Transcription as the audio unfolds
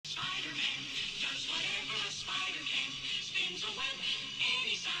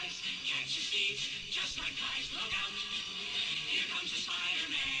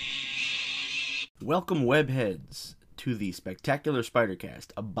Welcome, webheads, to the Spectacular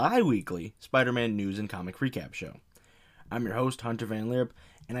Spider-Cast, a bi-weekly Spider-Man news and comic recap show. I'm your host, Hunter Van Leerp,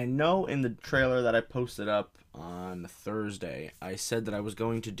 and I know in the trailer that I posted up on Thursday, I said that I was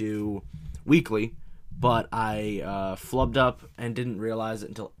going to do weekly, but I flubbed up and didn't realize it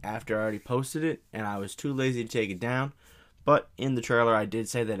until after I already posted it, and I was too lazy to take it down. But in the trailer, I did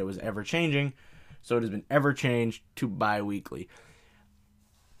say that it was ever-changing, so it has been ever-changed to bi-weekly.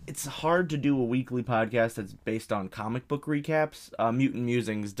 It's hard to do a weekly podcast that's based on comic book recaps. Mutant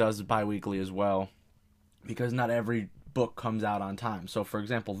Musings does bi-weekly as well, because not every book comes out on time. So, for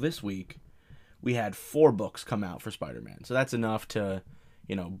example, this week, we had 4 books come out for Spider-Man. So that's enough to,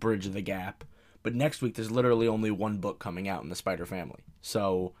 bridge the gap. But next week, there's literally only 1 book coming out in the Spider family.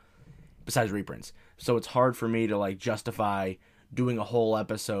 So, besides reprints. So it's hard for me to, justify doing a whole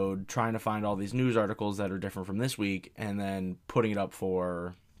episode, trying to find all these news articles that are different from this week, and then putting it up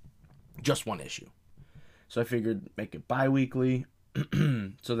for just 1 issue. So I figured make it bi-weekly,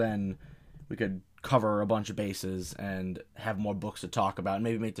 so then we could cover a bunch of bases and have more books to talk about, and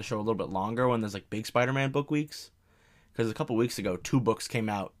maybe make the show a little bit longer when there's big Spider-Man book weeks. Because a couple weeks ago, 2 books came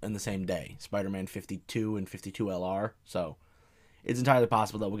out in the same day, Spider-Man 52 and 52 LR. So it's entirely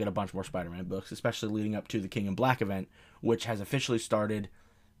possible that we'll get a bunch more Spider-Man books, especially leading up to the King in Black event, which has officially started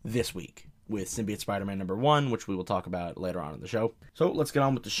this week with Symbiote Spider-Man number 1, which we will talk about later on in the show. So let's get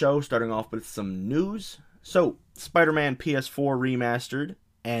on with the show, starting off with some news. So, Spider-Man PS4 Remastered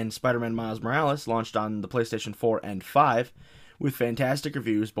and Spider-Man Miles Morales launched on the PlayStation 4 and 5, with fantastic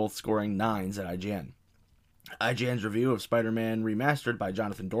reviews, both scoring 9s at IGN. IGN's review of Spider-Man Remastered by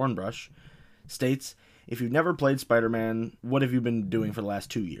Jonathan Dornbush states, "If you've never played Spider-Man, what have you been doing for the last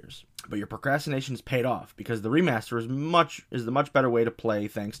 2 years? But your procrastination has paid off, because the remaster is the much better way to play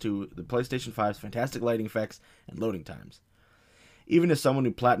thanks to the PlayStation 5's fantastic lighting effects and loading times. Even as someone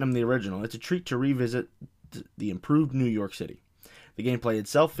who platinumed the original, it's a treat to revisit the improved New York City. The gameplay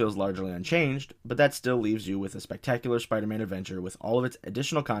itself feels largely unchanged, but that still leaves you with a spectacular Spider-Man adventure with all of its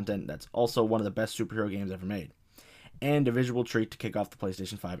additional content that's also one of the best superhero games ever made, and a visual treat to kick off the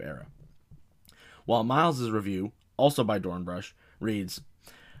PlayStation 5 era." While Miles' review, also by Dornbush, reads,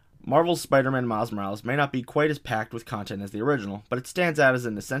 "Marvel's Spider-Man Miles Morales may not be quite as packed with content as the original, but it stands out as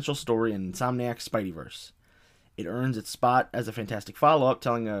an essential story in Insomniac's Spideyverse. It earns its spot as a fantastic follow-up,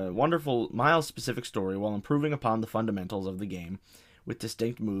 telling a wonderful Miles-specific story while improving upon the fundamentals of the game with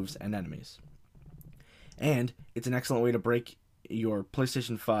distinct moves and enemies. And it's an excellent way to break in your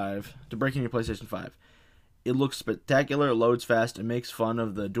PlayStation 5. It looks spectacular, loads fast, and makes fun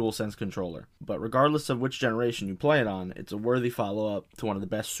of the DualSense controller. But regardless of which generation you play it on, it's a worthy follow-up to one of the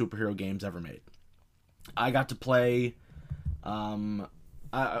best superhero games ever made." I got to play... when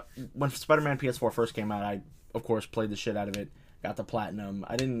Spider-Man PS4 first came out, I, of course, played the shit out of it. Got the Platinum.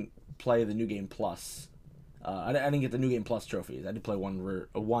 I didn't play the New Game Plus. I didn't get the New Game Plus trophies. I did play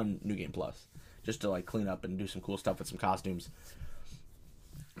one New Game Plus, just to clean up and do some cool stuff with some costumes.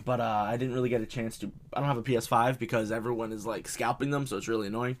 But I didn't really get a chance to... I don't have a PS5 because everyone is scalping them, so it's really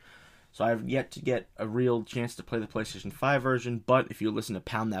annoying. So I've yet to get a real chance to play the PlayStation 5 version, but if you listen to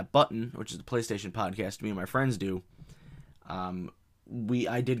Pound That Button, which is the PlayStation podcast me and my friends do,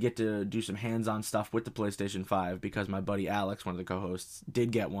 I did get to do some hands-on stuff with the PlayStation 5 because my buddy Alex, one of the co-hosts,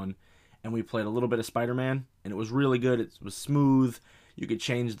 did get one, and we played a little bit of Spider-Man, and it was really good. It was smooth. You could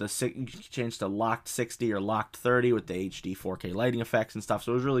change to locked 60 or locked 30 with the HD 4K lighting effects and stuff.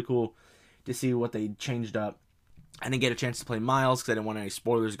 So it was really cool to see what they changed up. I didn't get a chance to play Miles because I didn't want any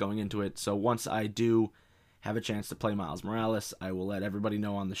spoilers going into it. So once I do have a chance to play Miles Morales, I will let everybody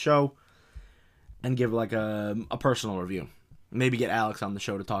know on the show and give a personal review. Maybe get Alex on the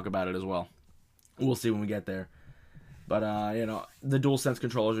show to talk about it as well. We'll see when we get there. But, the DualSense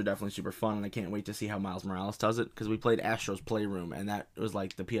controllers are definitely super fun, and I can't wait to see how Miles Morales does it, because we played Astro's Playroom, and that was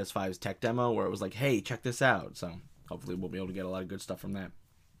the PS5's tech demo, where it was hey, check this out. So, hopefully we'll be able to get a lot of good stuff from that.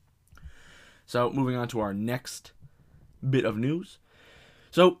 So, moving on to our next bit of news.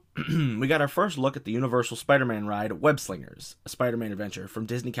 So, we got our first look at the Universal Spider-Man ride, Web Slingers, a Spider-Man adventure from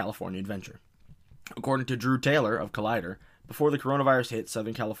Disney California Adventure. According to Drew Taylor of Collider, before the coronavirus hit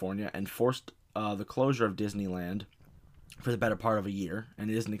Southern California and forced the closure of Disneyland for the better part of a year, and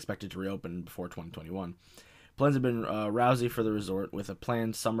it isn't expected to reopen before 2021. Plans have been rosy for the resort, with a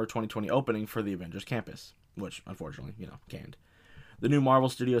planned summer 2020 opening for the Avengers Campus, which, unfortunately, canned. The new Marvel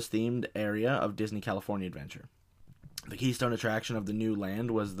Studios themed area of Disney California Adventure. The keystone attraction of the new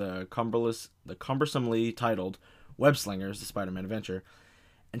land was the cumbersomely titled Web Slingers, the Spider-Man Adventure,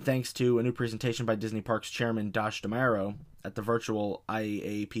 and thanks to a new presentation by Disney Parks Chairman Josh D'Amaro at the virtual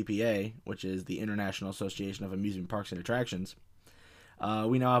IAPPA, which is the International Association of Amusement Parks and Attractions,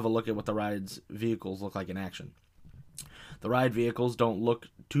 we now have a look at what the ride's vehicles look like in action. The ride vehicles don't look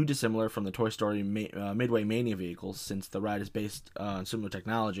too dissimilar from the Toy Story Midway Mania vehicles, since the ride is based on similar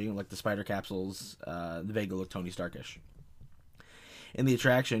technology, like the spider capsules. The Vega look Tony Starkish. In the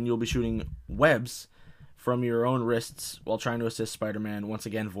attraction, you'll be shooting webs from your own wrists while trying to assist Spider-Man, once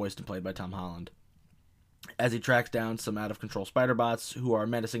again voiced and played by Tom Holland, as he tracks down some out-of-control spider bots who are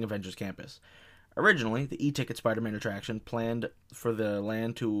menacing Avengers Campus. Originally, the E-Ticket Spider-Man attraction planned for the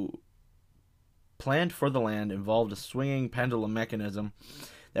land involved a swinging pendulum mechanism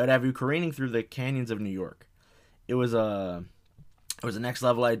that would have you careening through the canyons of New York. It was a next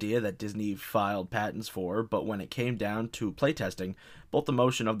level idea that Disney filed patents for, but when it came down to playtesting, both the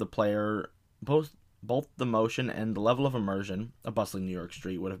motion of the player, both the motion and the level of immersion, a bustling New York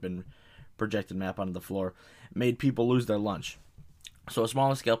street would have been projected map onto the floor, made people lose their lunch. So a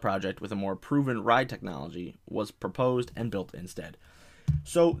smaller scale project with a more proven ride technology was proposed and built instead.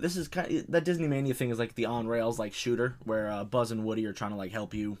 So this is kind of, that Disney Mania thing is like the on rails like shooter where Buzz and Woody are trying to like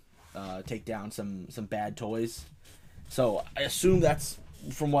help you take down some bad toys. So I assume that's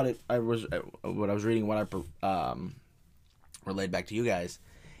from what I was reading, what I relayed back to you guys.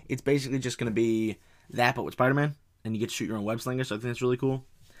 It's basically just going to be that, but with Spider-Man, and you get to shoot your own web slinger. So I think that's really cool.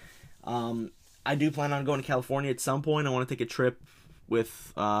 I do plan on going to California at some point. I want to take a trip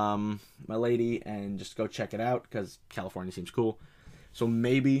with my lady and just go check it out because California seems cool. So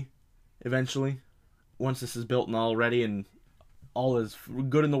maybe, eventually, once this is built and all ready and all is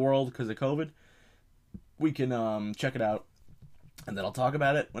good in the world because of COVID, we can check it out, and then I'll talk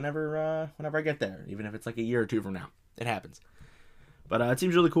about it whenever I get there, even if it's like a year or two from now. It happens. But it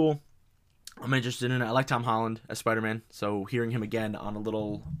seems really cool. I'm interested in it. I like Tom Holland as Spider-Man, so hearing him again on a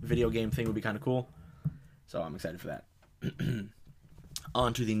little video game thing would be kind of cool. So I'm excited for that.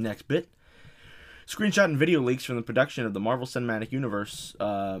 On to the next bit. Screenshot and video leaks from the production of the Marvel Cinematic Universe,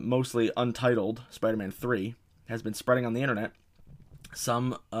 mostly untitled Spider-Man 3, has been spreading on the internet,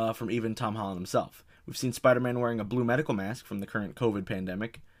 some from even Tom Holland himself. We've seen Spider-Man wearing a blue medical mask from the current COVID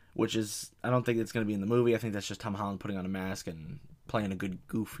pandemic, which is, I don't think it's going to be in the movie. I think that's just Tom Holland putting on a mask and playing a good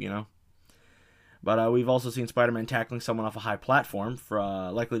goof, you know? But we've also seen Spider-Man tackling someone off a high platform, for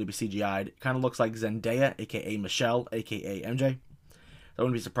likely to be CGI'd. It kind of looks like Zendaya, a.k.a. Michelle, a.k.a. MJ. I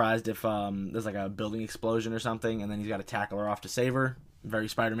wouldn't be surprised if there's like a building explosion or something, and then he's got to tackle her off to save her. Very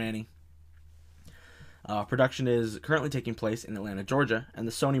Spider-Man-y. Production is currently taking place in Atlanta, Georgia, and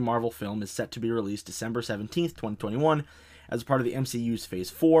the Sony Marvel film is set to be released December 17th, 2021, as part of the MCU's Phase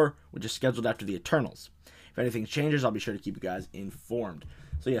 4, which is scheduled after the Eternals. If anything changes, I'll be sure to keep you guys informed.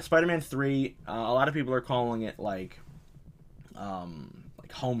 So yeah, Spider-Man 3, a lot of people are calling it like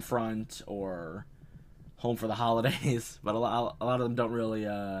Homefront or Home for the Holidays, but a lot of them don't really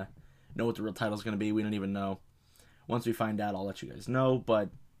know what the real title is going to be. We don't even know. Once we find out, I'll let you guys know, but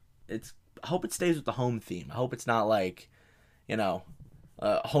I hope it stays with the home theme. I hope it's not like,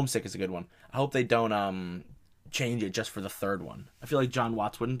 Homesick is a good one. I hope they don't change it just for the third one. I feel like John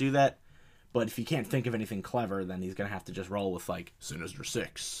Watts wouldn't do that. But if he can't think of anything clever, then he's going to have to just roll with, like, Sinister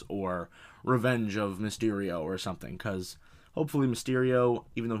Six or Revenge of Mysterio or something. Because hopefully Mysterio,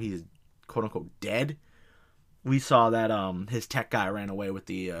 even though he's quote-unquote dead, we saw that his tech guy ran away with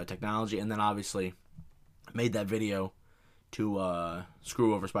the technology and then obviously made that video to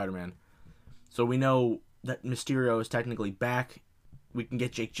screw over Spider-Man. So we know that Mysterio is technically back. We can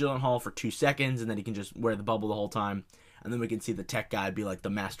get Jake Gyllenhaal for 2 seconds, and then he can just wear the bubble the whole time. And then we can see the tech guy be like the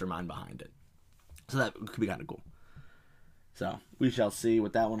mastermind behind it. So that could be kind of cool. So we shall see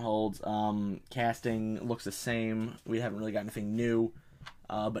what that one holds. Casting looks the same. We haven't really got anything new.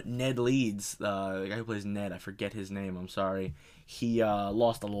 But Ned Leeds, the guy who plays Ned, I forget his name, I'm sorry. He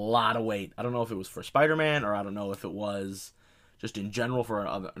lost a lot of weight. I don't know if it was for Spider-Man, or I don't know if it was just in general for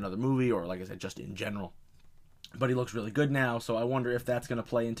another movie, or like I said, just in general. But he looks really good now, so I wonder if that's going to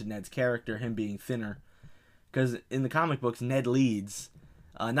play into Ned's character, him being thinner. Because in the comic books, Ned Leeds,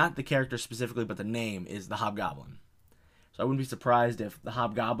 not the character specifically, but the name, is the Hobgoblin. So I wouldn't be surprised if the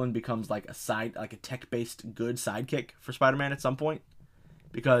Hobgoblin becomes like a tech-based good sidekick for Spider-Man at some point.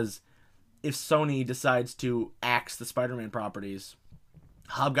 Because if Sony decides to axe the Spider-Man properties,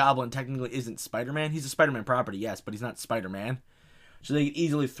 Hobgoblin technically isn't Spider-Man. He's a Spider-Man property, yes, but he's not Spider-Man. So they could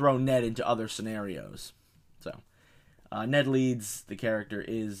easily throw Ned into other scenarios. So Ned Leeds, the character,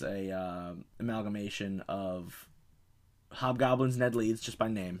 is a amalgamation of Hobgoblin's Ned Leeds, just by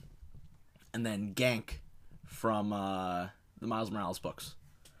name, and then Gank from the Miles Morales books,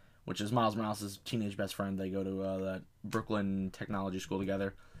 which is Miles Morales' teenage best friend. They go to that Brooklyn Technology School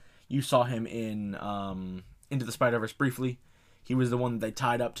together. You saw him in Into the Spider-Verse briefly. He was the one that they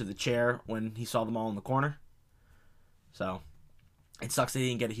tied up to the chair when he saw them all in the corner. So It sucks that he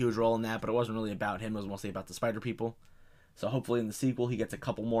didn't get a huge role in that, but it wasn't really about him. It was mostly about the spider people. So hopefully in the sequel he gets a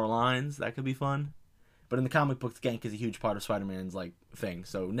couple more lines. That could be fun. But in the comic books, Gank is a huge part of Spider-Man's like thing.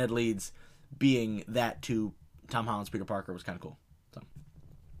 So Ned Leeds being that to Tom Holland's Peter Parker was kind of cool. So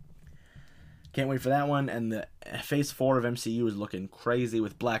can't wait for that one. And the Phase 4 of MCU is looking crazy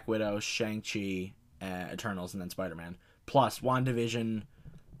with Black Widow, Shang-Chi, Eternals, and then Spider-Man. Plus WandaVision,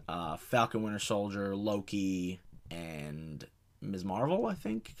 Falcon Winter Soldier, Loki, and Ms. Marvel, I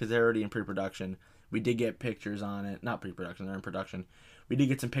think, because they're already in pre-production. We did get pictures on it. Not pre-production, they're in production. We did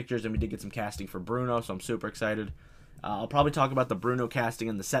get some pictures, and we did get some casting for Bruno, so I'm super excited. I'll probably talk about the Bruno casting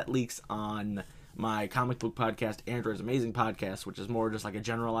and the set leaks on my comic book podcast, Andrew's Amazing Podcast, which is more just like a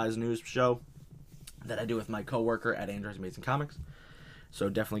generalized news show that I do with my coworker at Andrew's Amazing Comics. So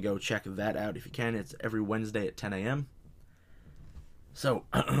definitely go check that out if you can. It's every Wednesday at 10 a.m. So,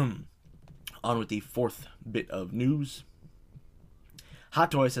 on with the fourth bit of news. Hot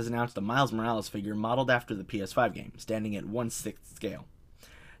Toys has announced a Miles Morales figure modeled after the PS5 game, standing at 1/6 scale.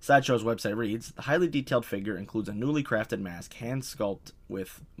 Sideshow's website reads, the highly detailed figure includes a newly crafted mask hand sculpted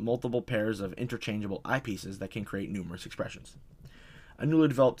with multiple pairs of interchangeable eyepieces that can create numerous expressions. A newly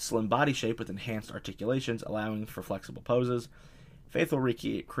developed slim body shape with enhanced articulations allowing for flexible poses, faithful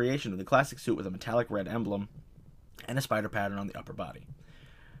recreation of the classic suit with a metallic red emblem, and a spider pattern on the upper body.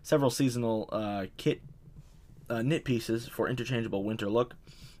 Several seasonal knit pieces for interchangeable winter look,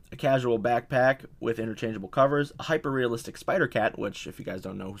 a casual backpack with interchangeable covers, a hyper-realistic Spider-Cat, which, if you guys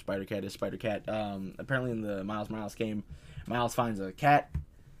don't know who Spider-Cat is, Spider-Cat, apparently in the Miles Morales game, Miles finds a cat,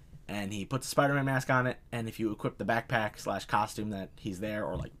 and he puts a Spider-Man mask on it, and if you equip the backpack / costume that he's there,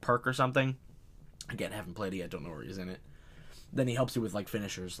 or like perk or something, again, I haven't played it yet, don't know where he's in it, then he helps you with like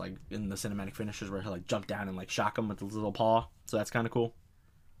finishers, like in the cinematic finishers where he'll like jump down and like shock him with his little paw, so that's kind of cool.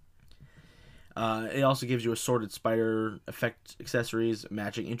 It also gives you assorted spider effect accessories,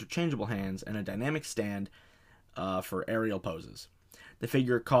 matching interchangeable hands, and a dynamic stand for aerial poses. The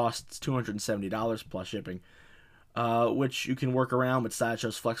figure costs $270 plus shipping, which you can work around with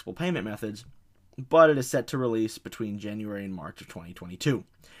Sideshow's flexible payment methods, but it is set to release between January and March of 2022.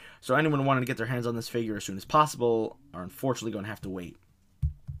 So anyone wanting to get their hands on this figure as soon as possible are unfortunately going to have to wait.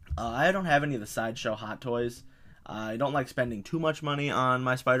 I don't have any of the Sideshow Hot Toys. I don't like spending too much money on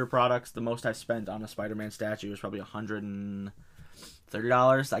my Spider products. The most I've spent on a Spider-Man statue is probably $130.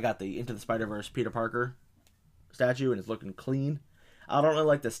 I got the Into the Spider-Verse Peter Parker statue, and it's looking clean. I don't really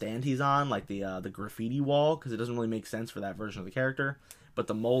like the stand he's on, like the graffiti wall, because it doesn't really make sense for that version of the character. But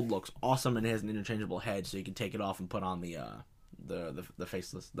the mold looks awesome, and it has an interchangeable head, so you can take it off and put on the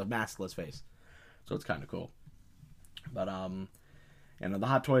faceless, the maskless face. So it's kind of cool. But the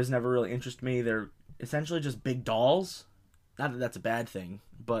Hot Toys never really interest me. They're essentially just big dolls. Not that that's a bad thing,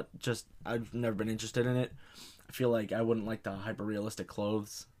 but just I've never been interested in it. I feel like I wouldn't like the hyper realistic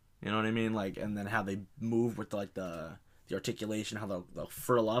clothes. You know what I mean? Like, and then how they move with like the articulation, how they'll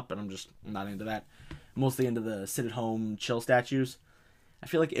frill up, and I'm not into that. I'm mostly into the sit at home chill statues. I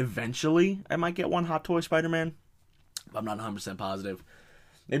feel like eventually I might get one Hot Toy Spider-Man. I'm not 100% positive.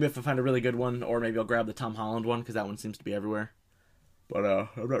 Maybe if I find a really good one, or maybe I'll grab the Tom Holland one, because that one seems to be everywhere. But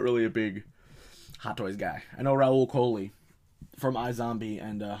I'm not really a big Hot Toys guy. I know Raul Coley from iZombie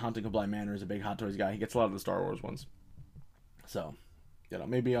and Haunting of Bly Manor is a big Hot Toys guy. He gets a lot of the Star Wars ones. So,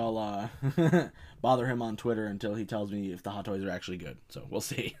 maybe I'll bother him on Twitter until he tells me if the Hot Toys are actually good. So, we'll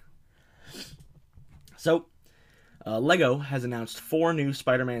see. So, LEGO has announced 4 new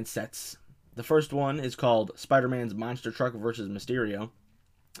Spider-Man sets. The first one is called Spider-Man's Monster Truck vs. Mysterio.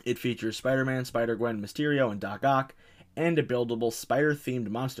 It features Spider-Man, Spider-Gwen, Mysterio, and Doc Ock, and a buildable spider-themed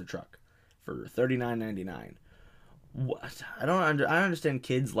monster truck for $39.99. What? I understand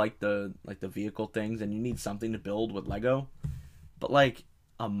kids like the vehicle things, and you need something to build with Lego. But like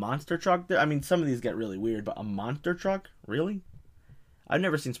a monster truck, I mean, some of these get really weird, but a monster truck, really? I've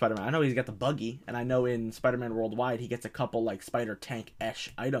never seen Spider-Man. I know he's got the buggy, and I know in Spider-Man Worldwide he gets a couple like spider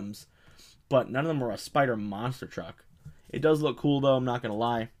tank-esh items, but none of them are a spider monster truck. It does look cool though, I'm not gonna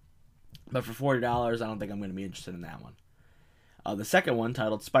lie. But for $40, I don't think I'm gonna be interested in that one. The second one,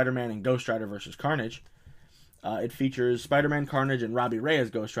 titled Spider-Man and Ghost Rider vs. Carnage, it features Spider-Man, Carnage, and Robbie Reyes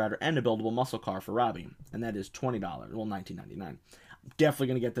Ghost Rider, and a buildable muscle car for Robbie, and that is $20. Well, $19.99. I'm definitely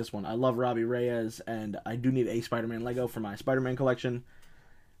gonna get this one. I love Robbie Reyes, and I do need a Spider-Man Lego for my Spider-Man collection,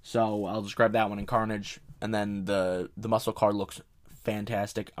 so I'll just grab that one in Carnage. And then the muscle car looks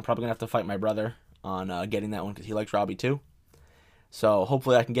fantastic. I'm probably gonna have to fight my brother on getting that one because he likes Robbie too. So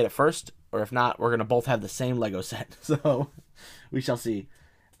hopefully I can get it first, or if not, we're going to both have the same Lego set. So we shall see.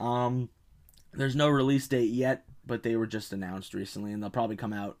 There's no release date yet, but they were just announced recently, and they'll probably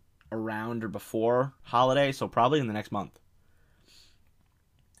come out around or before holiday, so probably in the next month.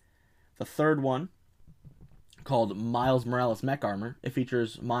 the third one, called Miles Morales Mech Armor. It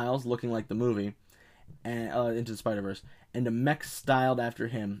features Miles looking like the movie, and Into the Spider-Verse, and a mech styled after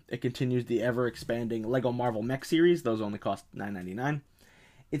him. It continues the ever-expanding Lego Marvel Mech series. Those only cost $9.99.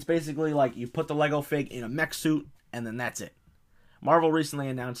 It's basically like you put the Lego fig in a mech suit, and then that's it. Marvel recently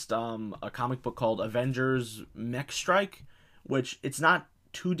announced a comic book called Avengers Mech Strike, which it's not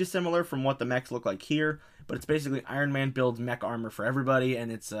too dissimilar from what the mechs look like here, but it's basically Iron Man builds mech armor for everybody, and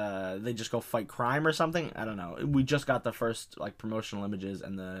it's they just go fight crime or something. I don't know. We just got the first like promotional images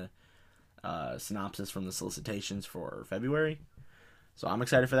and the synopsis from the solicitations for February, so I'm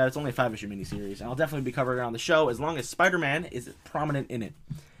excited for that. It's only a 5-issue miniseries, and I'll definitely be covering it on the show as long as Spider-Man is prominent in it.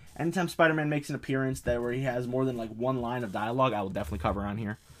 Anytime Spider-Man makes an appearance where he has more than like one line of dialogue, I will definitely cover on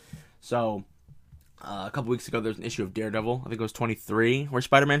here. So a couple weeks ago, there's an issue of Daredevil, I think it was 23, where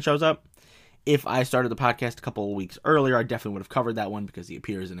Spider-Man shows up. If I started the podcast a couple of weeks earlier, I definitely would have covered that one because he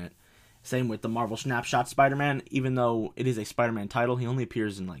appears in it. Same with the Marvel Snapshot Spider-Man. Even though it is a Spider-Man title, he only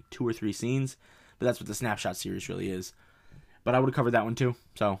appears in like 2 or 3 scenes. But that's what the Snapshot series really is. But I would have covered that one too.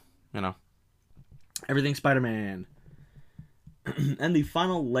 So, everything Spider-Man. And the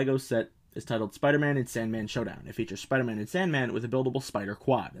final Lego set is titled Spider-Man and Sandman Showdown. It features Spider-Man and Sandman with a buildable spider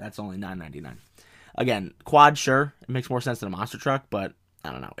quad. That's only $9.99. Again, quad, sure, it makes more sense than a monster truck, but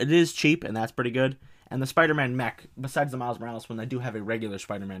I don't know. It is cheap, and that's pretty good. And the Spider-Man mech, besides the Miles Morales one, I do have a regular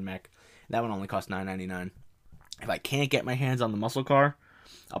Spider-Man mech. That one only costs $9.99. If I can't get my hands on the muscle car,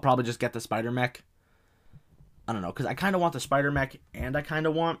 I'll probably just get the Spider mech. I don't know, because I kind of want the Spider mech, and I kind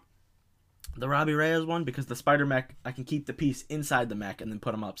of want the Robbie Reyes one, because the Spider mech, I can keep the piece inside the mech and then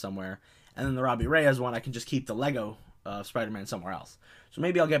put them up somewhere. And then the Robbie Reyes one, I can just keep the Lego Spider-Man somewhere else. So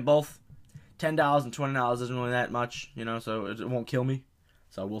maybe I'll get both. $10 and $20 isn't really that much, so it won't kill me.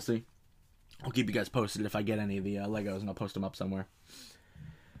 So we'll see. I'll keep you guys posted if I get any of the Legos, and I'll post them up somewhere.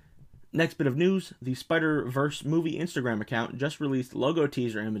 Next bit of news, the Spider-Verse movie Instagram account just released logo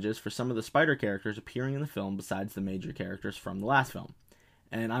teaser images for some of the Spider characters appearing in the film besides the major characters from the last film.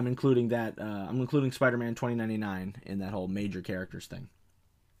 And I'm including Spider-Man 2099 in that whole major characters thing.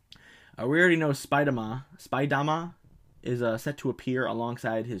 We already know Spider-Ma is set to appear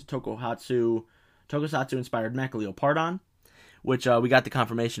alongside his Tokusatsu-inspired mech Leopardon, which we got the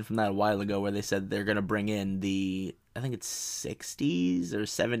confirmation from that a while ago, where they said they're going to bring in the, I think it's 60s or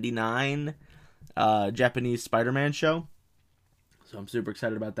 79 Japanese Spider-Man show. So I'm super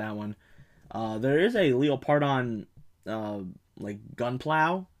excited about that one. There is a Leopardon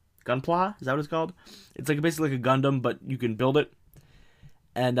Gunpla, is that what it's called? It's basically like a Gundam, but you can build it.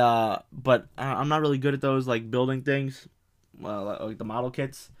 And but I'm not really good at those building things, like the model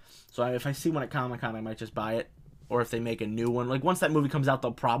kits. So if I see one at Comic-Con, I might just buy it. Or if they make a new one, once that movie comes out,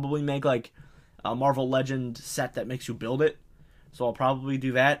 they'll probably make a Marvel Legend set that makes you build it. So I'll probably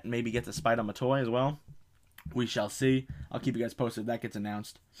do that, and maybe get the Spider-Man toy as well. We shall see. I'll keep you guys posted if that gets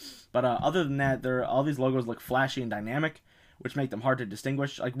announced. But other than that, all these logos look flashy and dynamic, which make them hard to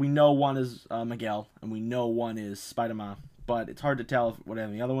distinguish. We know one is Miguel, and we know one is Spider-Man, but it's hard to tell what any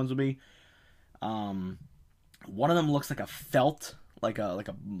of the other ones will be. One of them looks like a felt, like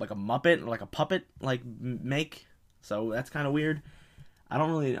a Muppet, or like a puppet, make. So that's kind of weird.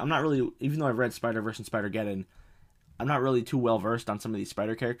 I'm not really, even though I've read Spider-Verse and Spider-Geddon, I'm not really too well versed on some of these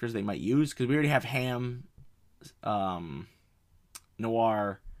Spider characters they might use, because we already have Ham,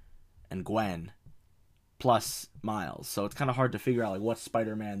 Noir, and Gwen, plus Miles. So it's kind of hard to figure out what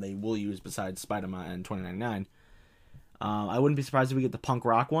Spider-Man they will use besides Spider-Man and 2099. I wouldn't be surprised if we get the punk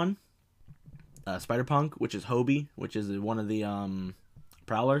rock one, Spider-Punk, which is Hobie, which is one of the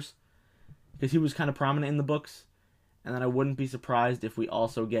Prowlers, because he was kind of prominent in the books. And then I wouldn't be surprised if we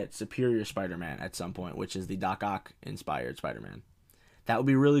also get Superior Spider-Man at some point, which is the Doc Ock-inspired Spider-Man. That would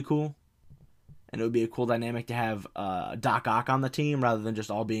be really cool. And it would be a cool dynamic to have Doc Ock on the team rather than just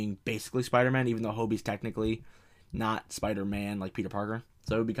all being basically Spider-Man, even though Hobie's technically not Spider-Man like Peter Parker.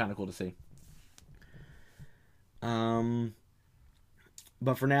 So it would be kind of cool to see.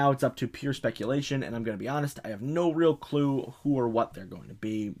 But for now, it's up to pure speculation, and I'm going to be honest, I have no real clue who or what they're going to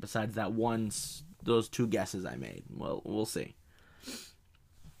be, besides those 2 guesses I made. Well, we'll see.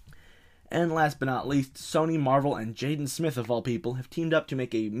 And last but not least, Sony, Marvel, and Jaden Smith, of all people, have teamed up to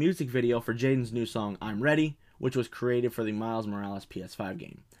make a music video for Jaden's new song, I'm Ready, which was created for the Miles Morales PS5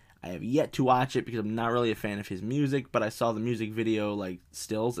 game. I have yet to watch it because I'm not really a fan of his music, but I saw the music video,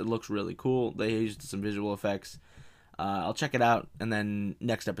 stills. It looks really cool. They used some visual effects. I'll check it out, and then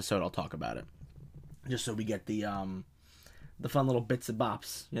next episode I'll talk about it. Just so we get the fun little bits and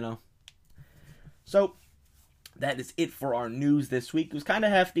bops, So, that is it for our news this week. It was kind of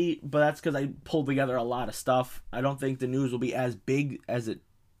hefty, but that's because I pulled together a lot of stuff. I don't think the news will be as big as it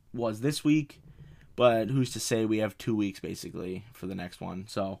was this week, but who's to say we have 2 weeks basically for the next one.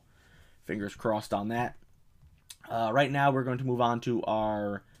 So fingers crossed on that. Right now we're going to move on to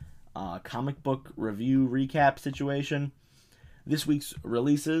our comic book review recap situation. This week's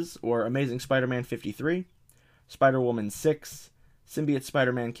releases were Amazing Spider-Man 53, Spider-Woman 6, Symbiote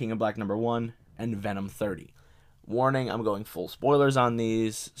Spider-Man King of Black #1, and Venom 30. Warning, I'm going full spoilers on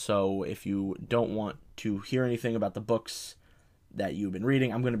these, so if you don't want to hear anything about the books that you've been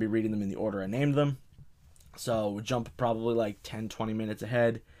reading, I'm going to be reading them in the order I named them. So jump probably like 10-20 minutes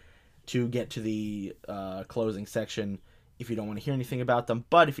ahead to get to the closing section if you don't want to hear anything about them.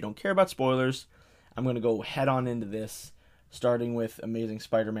 But if you don't care about spoilers, I'm going to go head on into this, starting with Amazing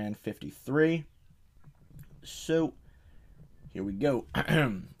Spider-Man 53. So here we go.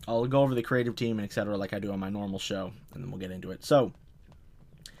 I'll go over the creative team and etc. like I do on my normal show, and then we'll get into it. So,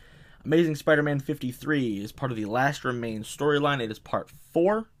 Amazing Spider-Man 53 is part of the Last Remain storyline. It is part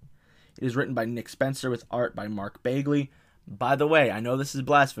 4. It is written by Nick Spencer with art by Mark Bagley. By the way, I know this is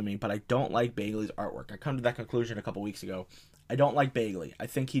blasphemy, but I don't like Bagley's artwork. I come to that conclusion a couple weeks ago. I don't like Bagley. I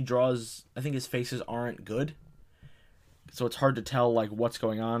think his faces aren't good, so it's hard to tell like what's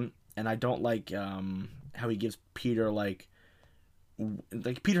going on. And I don't like how he gives Peter like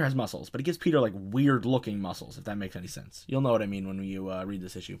Peter has muscles, but he gives Peter like weird looking muscles, if that makes any sense. You'll know what I mean when you read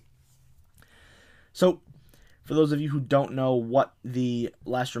this issue. So, for those of you who don't know what the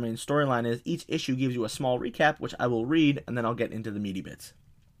Last Remain storyline is, each issue gives you a small recap, which I will read, and then I'll get into the meaty bits.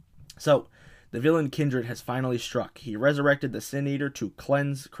 So, the villain Kindred has finally struck. He resurrected the Sin Eater to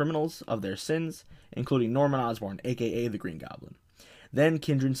cleanse criminals of their sins, including Norman Osborn, aka the Green Goblin. Then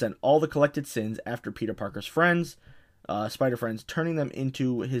Kindred sent all the collected sins after Peter Parker's friends, Spider Friends, turning them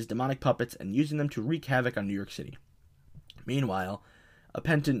into his demonic puppets and using them to wreak havoc on New York City. Meanwhile, a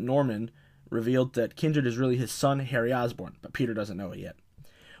penitent Norman revealed that Kindred is really his son, Harry Osborn, but Peter doesn't know it yet.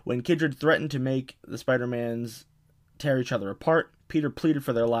 When Kindred threatened to make the Spider-Mans tear each other apart, Peter pleaded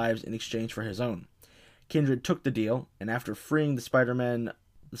for their lives in exchange for his own. Kindred took the deal, and after freeing the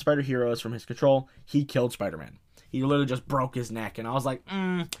Spider Heroes from his control, he killed Spider-Man. He literally just broke his neck, and I was like,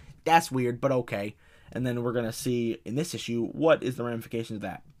 that's weird, but okay. And then we're going to see in this issue what is the ramifications of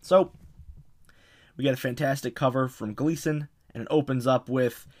that. So, we get a fantastic cover from Gleason, and it opens up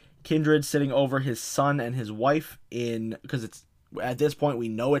with Kindred sitting over his son and his wife because it's at this point we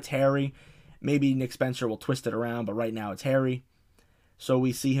know it's Harry. Maybe Nick Spencer will twist it around, but right now it's Harry. So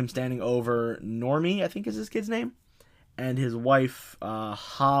we see him standing over Normie, I think is his kid's name, and his wife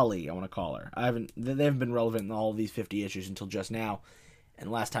Holly, I want to call her. They haven't been relevant in all of these 50 issues until just now,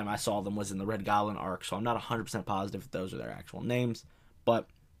 and last time I saw them was in the Red Goblin arc, so I'm not 100% positive if those are their actual names, but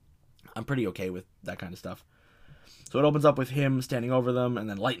I'm pretty okay with that kind of stuff. So it opens up with him standing over them, and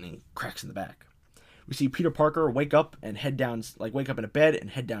then lightning cracks in the back. We see Peter Parker wake up in a bed and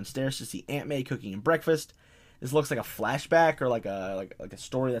head downstairs to see Aunt May cooking him breakfast. This looks like a flashback or like a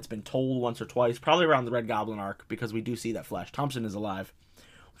story that's been told once or twice, probably around the Red Goblin arc, because we do see that Flash Thompson is alive,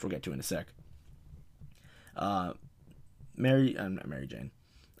 which we'll get to in a sec. Aunt May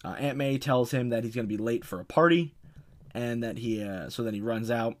tells him that he's going to be late for a party, and that so then he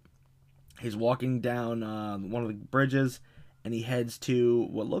runs out. He's walking down one of the bridges, and he heads to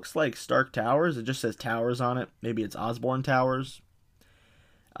what looks like Stark Towers. It just says Towers on it. Maybe it's Osborn Towers.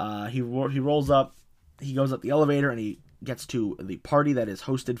 He rolls up. He goes up the elevator, and he gets to the party that is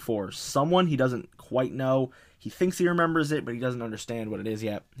hosted for someone he doesn't quite know. He thinks he remembers it, but he doesn't understand what it is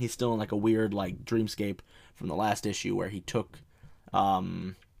yet. He's still in like a weird like dreamscape from the last issue where he took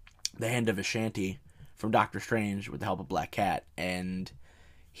the hand of Ashanti from Doctor Strange with the help of Black Cat, and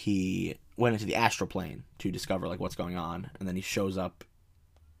he went into the astral plane to discover like what's going on, and then he shows up,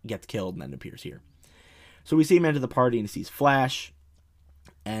 gets killed, and then appears here. So we see him enter the party, and he sees Flash,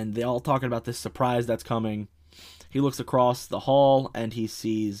 and they all talking about this surprise that's coming. He looks across the hall, and he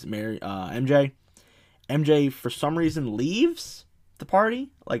sees MJ. MJ, for some reason, leaves the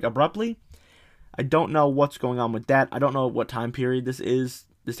party, like, abruptly. I don't know what's going on with that. I don't know what time period this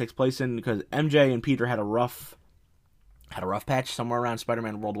takes place in, because MJ and Peter had a rough patch somewhere around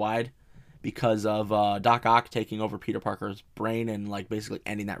Spider-Man Worldwide because of Doc Ock taking over Peter Parker's brain and like basically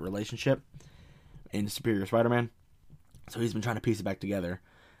ending that relationship in Superior Spider-Man. So he's been trying to piece it back together.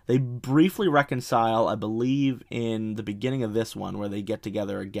 They briefly reconcile, I believe, in the beginning of this one where they get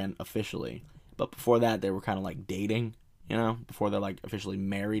together again officially. But before that, they were kind of like dating, before they're like officially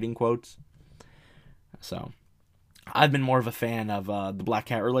married in quotes. So I've been more of a fan of the Black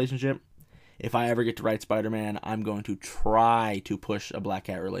Cat relationship. If I ever get to write Spider-Man, I'm going to try to push a Black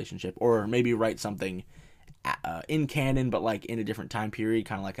Cat relationship, or maybe write something in canon, but like in a different time period,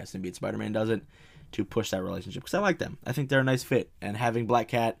 kind of like how Symbiote Spider-Man does it, to push that relationship because I like them. I think they're a nice fit, and having Black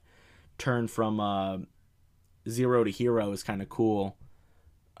Cat turn from zero to hero is kind of cool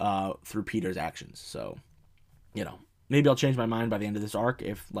through Peter's actions. So, maybe I'll change my mind by the end of this arc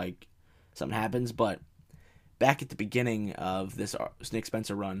if like something happens. But back at the beginning of this Nick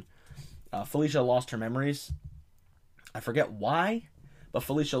Spencer run, Felicia lost her memories. I forget why, but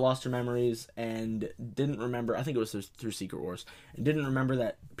Felicia lost her memories and didn't remember. I think it was through Secret Wars, and didn't remember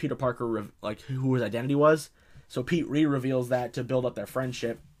that Peter Parker who his identity was. So Pete reveals that to build up their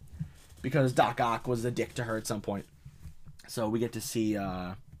friendship because Doc Ock was a dick to her at some point. So we get to see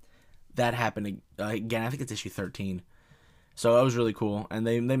that happen again. I think it's issue 13. So that was really cool, and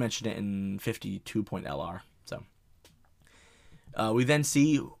they mentioned it in 52.LR. So we then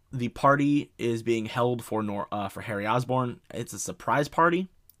see the party is being held for Harry Osborn. It's a surprise party.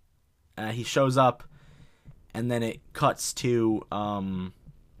 He shows up, and then it cuts to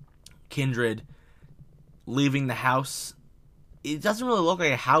Kindred leaving the house. It doesn't really look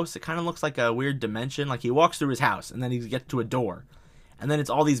like a house. It kind of looks like a weird dimension. Like he walks through his house, and then he gets to a door, and then it's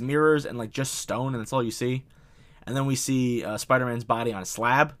all these mirrors and like just stone, and that's all you see. And then we see Spider-Man's body on a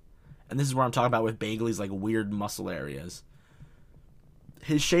slab, and this is where I'm talking about with Bagley's like weird muscle areas.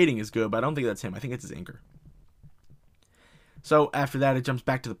 His shading is good, but I don't think that's him. I think it's his inker. So after that, it jumps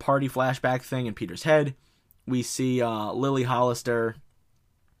back to the party flashback thing in Peter's head. We see Lily Hollister.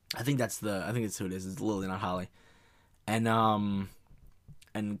 I think it's who it is. It's Lily, not Holly. And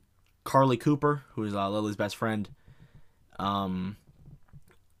Carly Cooper, who is Lily's best friend, kind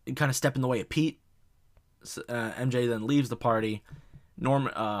of step in the way of Pete. MJ then leaves the party.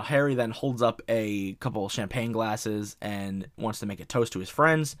 Harry then holds up a couple champagne glasses and wants to make a toast to his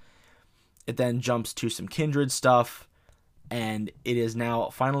friends. It then jumps to some Kindred stuff, and it is now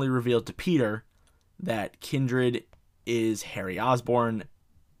finally revealed to Peter that Kindred is Harry Osborn.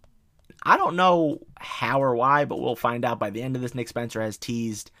 I don't know how or why, but we'll find out by the end of this. Nick Spencer has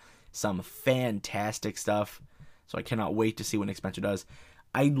teased some fantastic stuff, so I cannot wait to see what Nick Spencer does.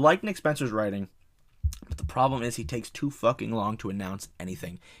 I like Nick Spencer's writing, but the problem is he takes too fucking long to announce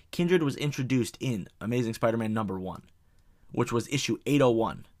anything. Kindred was introduced in Amazing Spider-Man #1, which was issue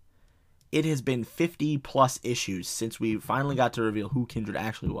 801. It has been 50 plus issues since we finally got to reveal who Kindred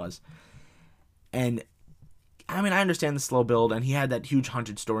actually was. And, I mean, I understand the slow build, and he had that huge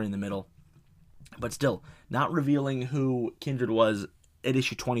hunted story in the middle. But still, not revealing who Kindred was at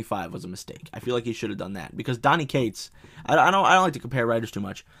issue 25 was a mistake. I feel like he should have done that. Because Donny Cates, I don't like to compare writers too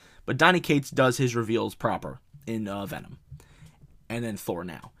much, but Donny Cates does his reveals proper in Venom. And then Thor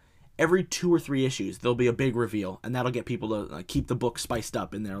now. Every 2 or 3 issues, there'll be a big reveal, and that'll get people to keep the book spiced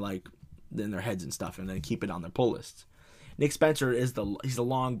up in their heads and stuff, and then keep it on their pull lists. Nick Spencer he's a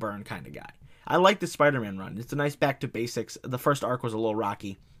long burn kind of guy. I like the Spider-Man run. It's a nice back to basics. The first arc was a little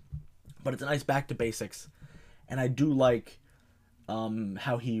rocky, but it's a nice back to basics. And I do like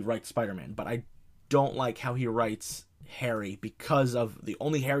how he writes Spider-Man, but I don't like how he writes Harry because of the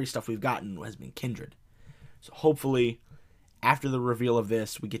only Harry stuff we've gotten has been Kindred. So hopefully, after the reveal of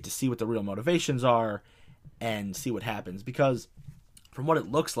this, we get to see what the real motivations are and see what happens. Because from what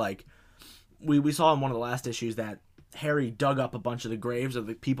it looks like, we saw in one of the last issues that Harry dug up a bunch of the graves of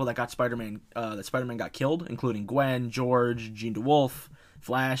the people that got Spider-Man got killed, including Gwen, George, Jean DeWolf,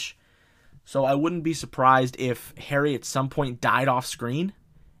 Flash. So I wouldn't be surprised if Harry at some point died off screen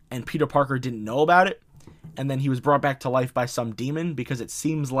and Peter Parker didn't know about it, and then he was brought back to life by some demon, because it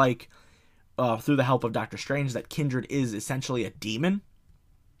seems like through the help of Doctor Strange that Kindred is essentially a demon.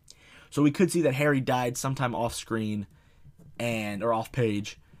 So we could see that Harry died sometime off screen or off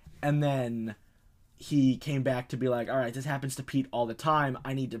page, and then he came back to be like, all right, this happens to Pete all the time.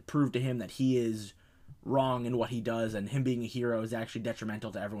 I need to prove to him that he is wrong in what he does, and him being a hero is actually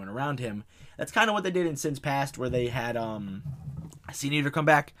detrimental to everyone around him. That's kind of what they did in Sins Past, where they had Sin Eater come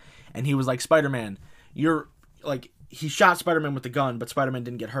back, and he was like, Spider-Man, you're like, he shot Spider-Man with the gun, but Spider-Man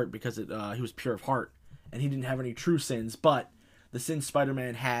didn't get hurt because he was pure of heart, and he didn't have any true sins. But the sins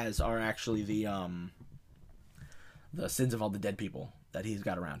Spider-Man has are actually the sins of all the dead people that he's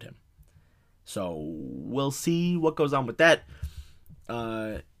got around him. So we'll see what goes on with that.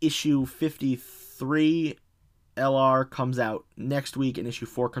 Issue 53 LR comes out next week, and issue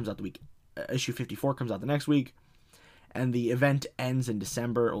 4 comes out issue 54 comes out the next week, and the event ends in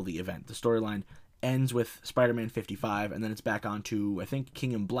December. The storyline ends with Spider-Man 55, and then it's back on to, I think,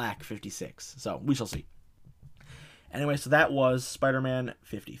 King in Black 56. So we shall see. Anyway, so that was Spider-Man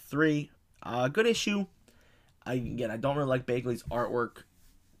 53. Good issue. I don't really like Bagley's artwork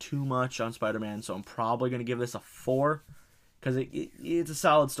too much on Spider-Man, so I'm probably going to give this a 4, because it's a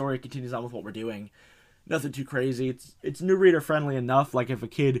solid story. It continues on with what we're doing. Nothing too crazy. It's new reader friendly enough. Like if a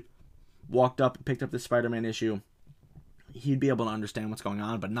kid walked up and picked up this Spider-Man issue, he'd be able to understand what's going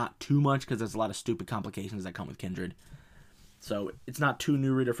on, but not too much because there's a lot of stupid complications that come with Kindred. So it's not too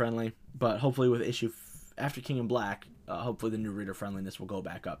new reader friendly, but hopefully with issue after King in Black, hopefully the new reader friendliness will go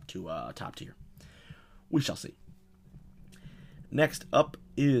back up to top tier. We shall see. Next up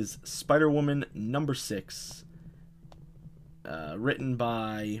is Spider-Woman number 6, written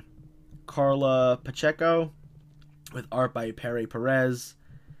by Carla Pacheco, with art by Pere Perez.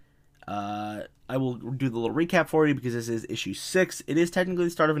 I will do the little recap for you because this is issue 6. It is technically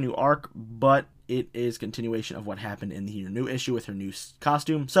the start of a new arc, but it is continuation of what happened in the new issue with her new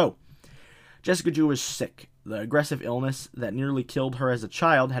costume. So, Jessica Drew is sick. The aggressive illness that nearly killed her as a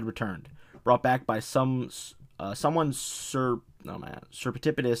child had returned, brought back by someone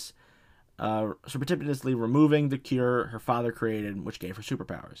surreptitiously removing the cure her father created, which gave her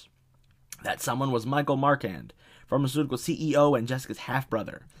superpowers. That someone was Michael Marquand, pharmaceutical CEO and Jessica's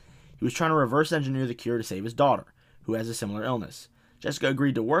half-brother. He was trying to reverse engineer the cure to save his daughter, who has a similar illness. Jessica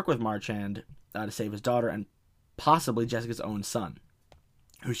agreed to work with Marchand to save his daughter and possibly Jessica's own son,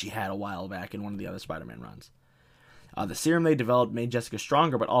 who she had a while back in one of the other Spider-Man runs. The serum they developed made Jessica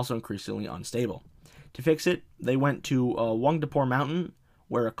stronger, but also increasingly unstable. To fix it, they went to Wongdapore Mountain,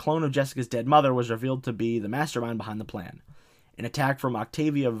 where a clone of Jessica's dead mother was revealed to be the mastermind behind the plan. An attack from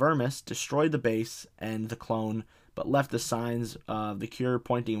Octavia Vermis destroyed the base and the clone, but left the signs of the cure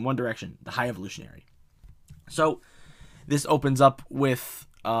pointing in one direction, the High Evolutionary. So, this opens up with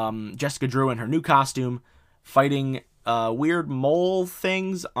Jessica Drew in her new costume fighting weird mole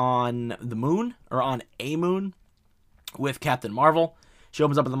things on the moon, or on a moon, with Captain Marvel. She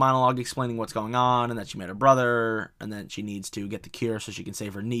opens up with a monologue explaining what's going on, and that she met her brother, and that she needs to get the cure so she can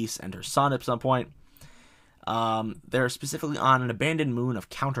save her niece and her son at some point. They're specifically on an abandoned moon of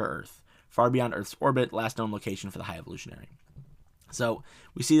Counter-Earth, far beyond Earth's orbit, last known location for the High Evolutionary. So,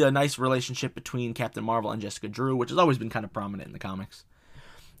 we see a nice relationship between Captain Marvel and Jessica Drew, which has always been kind of prominent in the comics.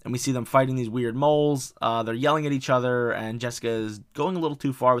 And we see them fighting these weird moles. They're yelling at each other, and Jessica is going a little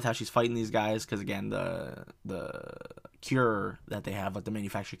too far with how she's fighting these guys, because again, the cure that they have, like the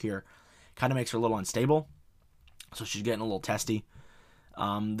manufactured cure, kind of makes her a little unstable. So she's getting a little testy.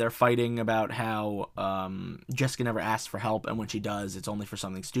 They're fighting about how Jessica never asks for help, and when she does, it's only for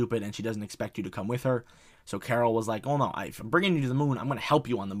something stupid, and she doesn't expect you to come with her. So Carol was like, oh no, if I'm bringing you to the moon, I'm going to help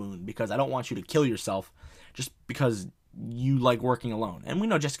you on the moon, because I don't want you to kill yourself just because you like working alone. And we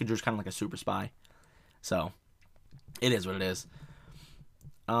know Jessica Drew's kind of like a super spy. So, it is what it is.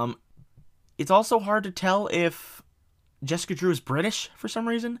 It's also hard to tell if Jessica Drew is British for some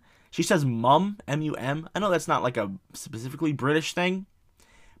reason. She says mum, M-U-M. I know that's not like a specifically British thing,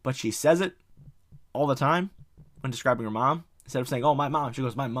 but she says it all the time when describing her mom. Instead of saying, oh, my mom, she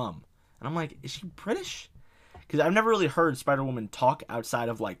goes, my mum. And I'm like, is she British? Because I've never really heard Spider-Woman talk outside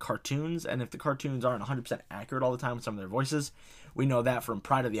of, like, cartoons, and if the cartoons aren't 100% accurate all the time with some of their voices, we know that from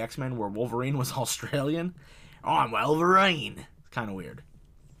Pride of the X-Men, where Wolverine was Australian. Oh, I'm Wolverine. It's kind of weird.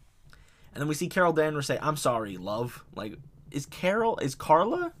 And then we see Carol Danvers say, I'm sorry, love. Like, is Carla? Is it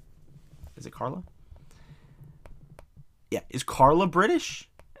Carla? Yeah, is Carla British?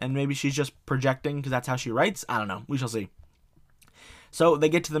 And maybe she's just projecting because that's how she writes? I don't know. We shall see. So they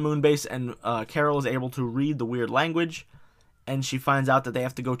get to the moon base, and Carol is able to read the weird language, and she finds out that they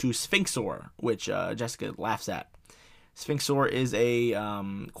have to go to Sphinxor, which Jessica laughs at. Sphinxor is a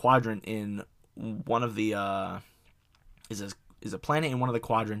quadrant in one of the is a planet in one of the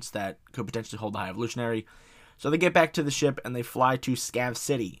quadrants that could potentially hold the High Evolutionary. So they get back to the ship, and they fly to Scav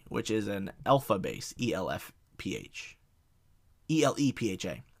City, which is an Alpha base, E-L-F-P-H.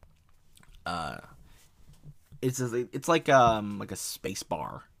 E-L-E-P-H-A. It's like a space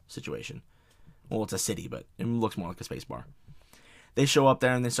bar situation. Well, it's a city, but it looks more like a space bar. They show up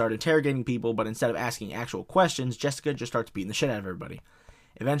there and they start interrogating people, but instead of asking actual questions, Jessica just starts beating the shit out of everybody.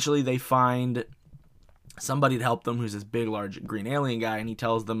 Eventually, they find somebody to help them, who's this big, large green alien guy, and he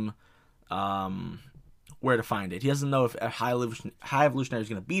tells them where to find it. He doesn't know if a High Evolutionary is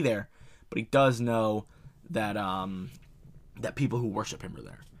going to be there, but he does know that that people who worship him are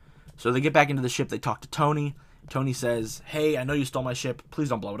there. So they get back into the ship. They talk to Tony. Tony says, hey, I know you stole my ship. Please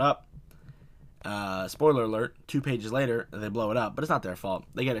don't blow it up. Spoiler alert, 2 pages later, they blow it up, but it's not their fault.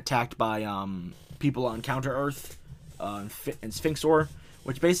 They get attacked by people on Counter-Earth and Sphinxor,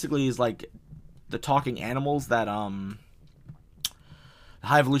 which basically is like the talking animals that the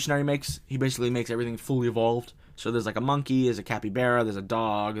High Evolutionary makes. He basically makes everything fully evolved. So there's like a monkey, there's a capybara, there's a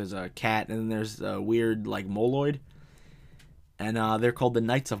dog, there's a cat, and then there's a weird like moloid. And they're called the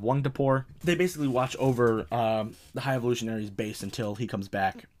Knights of Wongdapore. They basically watch over the High Evolutionary's base until he comes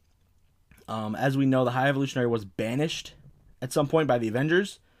back. As we know, the High Evolutionary was banished at some point by the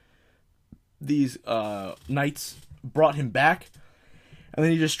Avengers. these knights brought him back, and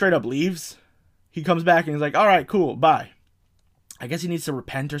then he just straight up leaves. He comes back and he's like, all right, cool, bye. I guess he needs to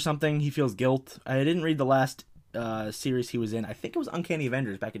repent or something. He feels guilt. I didn't read the last series he was in. I think it was Uncanny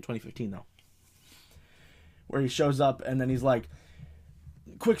Avengers back in 2015, though, where he shows up and then he's like,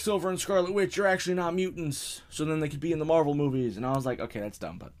 Quicksilver and Scarlet Witch are actually not mutants, so then they could be in the Marvel movies. And I was like, okay, that's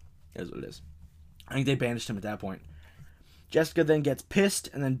dumb, but it is what it is. I think they banished him at that point. Jessica then gets pissed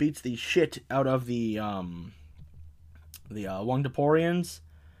and then beats the shit out of the Wungdeporians,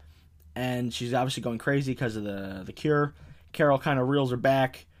 and she's obviously going crazy because of the cure. Carol kind of reels her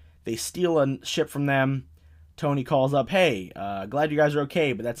back. They steal a ship from them. Tony calls up, hey, glad you guys are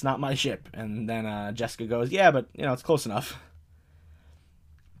okay, but that's not my ship. And then Jessica goes, yeah, but, it's close enough.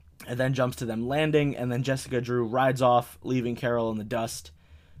 And then jumps to them landing, and then Jessica Drew rides off, leaving Carol in the dust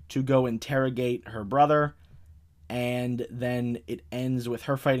to go interrogate her brother. And then it ends with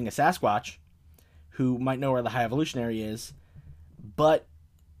her fighting a Sasquatch, who might know where the High Evolutionary is. But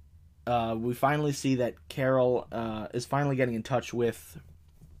we finally see that Carol is finally getting in touch with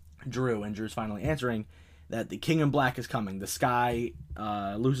Drew, and Drew's finally answering that the King in Black is coming. The sky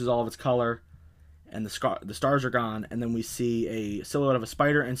loses all of its color, and the stars are gone, and then we see a silhouette of a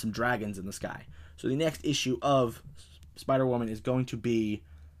spider and some dragons in the sky. So the next issue of Spider-Woman is going to be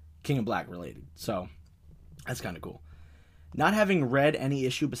King in Black related. So that's kind of cool. Not having read any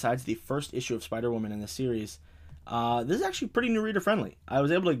issue besides the first issue of Spider-Woman in this series, this is actually pretty new reader friendly. I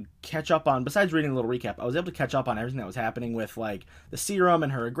was able to catch up on, besides reading a little recap, I was able to catch up on everything that was happening with like the serum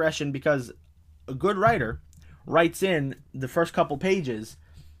and her aggression, because a good writer writes in the first couple pages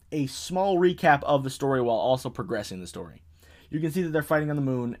a small recap of the story while also progressing the story. You can see that they're fighting on the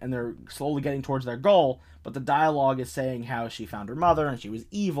moon and they're slowly getting towards their goal, but the dialogue is saying how she found her mother and she was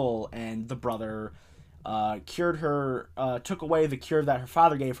evil, and the brother cured her, took away the cure that her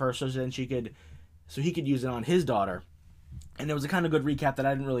father gave her so he could use it on his daughter. And it was a kind of good recap that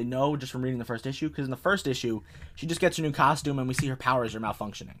I didn't really know just from reading the first issue, because in the first issue, she just gets her new costume and we see her powers are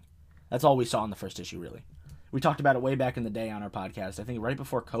malfunctioning. That's all we saw in the first issue, really. We talked about it way back in the day on our podcast. I think right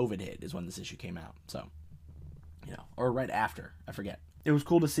before COVID hit is when this issue came out. So, or right after. I forget. It was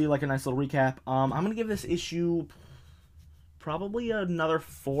cool to see like a nice little recap. I'm going to give this issue probably another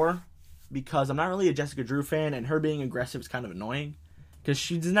 4, because I'm not really a Jessica Drew fan, and her being aggressive is kind of annoying, because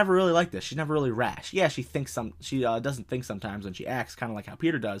she's never really like this. She's never really rash. Yeah, she doesn't think sometimes when she acts, kind of like how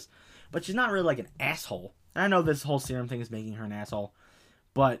Peter does, but she's not really like an asshole. And I know this whole serum thing is making her an asshole,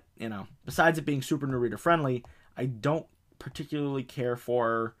 but, besides it being super new reader friendly, I don't particularly care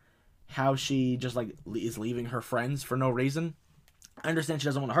for how she just like is leaving her friends for no reason. I understand she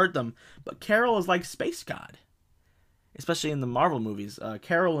doesn't want to hurt them, but Carol is like space god. Especially in the Marvel movies.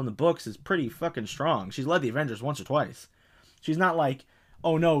 Carol in the books is pretty fucking strong. She's led the Avengers once or twice. She's not like,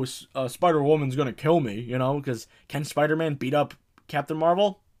 oh no, Spider-Woman's gonna kill me, because can Spider-Man beat up Captain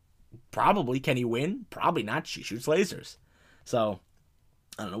Marvel? Probably. Can he win? Probably not. She shoots lasers. So,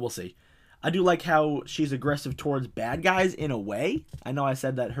 I don't know, we'll see. I do like how she's aggressive towards bad guys in a way. I know I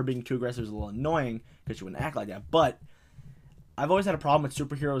said that her being too aggressive is a little annoying because she wouldn't act like that, but I've always had a problem with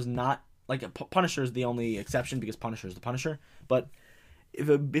superheroes not, like, Punisher is the only exception because Punisher is the Punisher, but if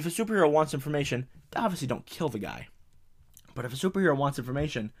a superhero wants information, they obviously don't kill the guy. But if a superhero wants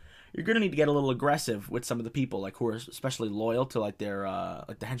information, you're going to need to get a little aggressive with some of the people, like, who are especially loyal to, like, their,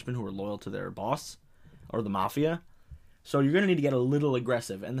 like, the henchmen who are loyal to their boss, or the mafia. So you're going to need to get a little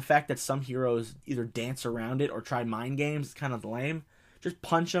aggressive. And the fact that some heroes either dance around it or try mind games is kind of lame. Just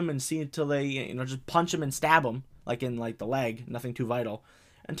punch them and see until they, just punch them and stab them, like in like the leg, nothing too vital,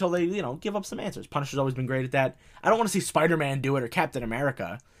 until they, give up some answers. Punisher's always been great at that. I don't want to see Spider-Man do it or Captain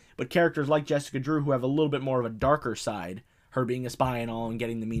America, but characters like Jessica Drew who have a little bit more of a darker side, her being a spy and all and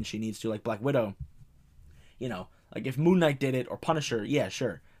getting the means she needs to, like Black Widow, like if Moon Knight did it or Punisher, yeah,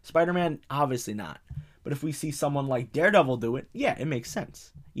 sure. Spider-Man, obviously not. But if we see someone like Daredevil do it, yeah, it makes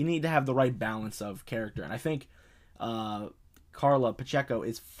sense. You need to have the right balance of character. And I think Carla Pacheco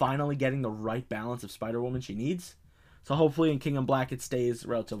is finally getting the right balance of Spider-Woman she needs. So hopefully in King in Black it stays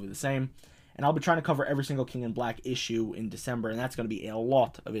relatively the same. And I'll be trying to cover every single King in Black issue in December, and that's going to be a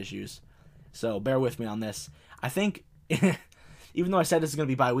lot of issues. So bear with me on this. I think, even though I said this is going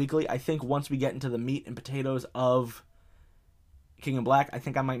to be bi-weekly, I think once we get into the meat and potatoes of King in Black, I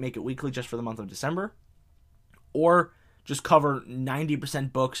think I might make it weekly just for the month of December. Or just cover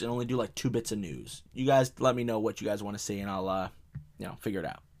 90% books and only do like 2 bits of news. You guys let me know what you guys want to see, and I'll, figure it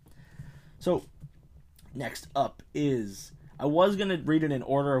out. So, next up is, I was going to read it in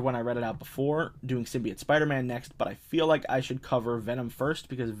order of when I read it out before, doing Symbiote Spider-Man next, but I feel like I should cover Venom first,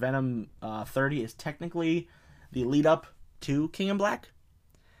 because Venom 30 is technically the lead up to King in Black.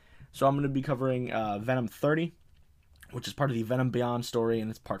 So I'm going to be covering Venom 30, which is part of the Venom Beyond story, and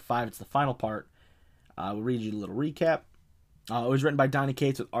it's part 5. It's the final part. We'll read you a little recap. It was written by Donny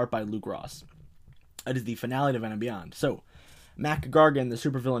Cates with art by Luke Ross. It is the finale to Venom Beyond. So, Mac Gargan, the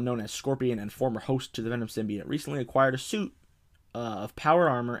supervillain known as Scorpion and former host to the Venom symbiote, recently acquired a suit of power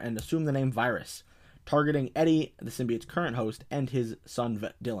armor and assumed the name Virus, targeting Eddie, the symbiote's current host, and his son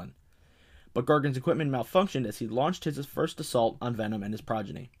Dylan. But Gargan's equipment malfunctioned as he launched his first assault on Venom and his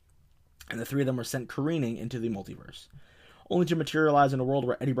progeny, and the three of them were sent careening into the multiverse, only to materialize in a world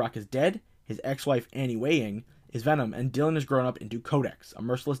where Eddie Brock is dead, his ex-wife Annie Weying is Venom, and Dylan has grown up into Codex, a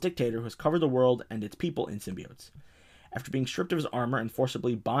merciless dictator who has covered the world and its people in symbiotes. After being stripped of his armor and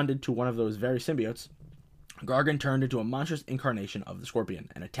forcibly bonded to one of those very symbiotes, Gargan turned into a monstrous incarnation of the Scorpion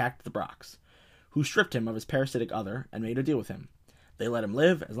and attacked the Brocks, who stripped him of his parasitic other and made a deal with him. They let him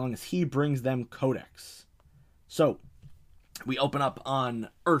live as long as he brings them Codex. So, we open up on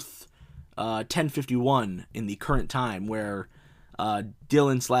Earth 1051 in the current time, where Adult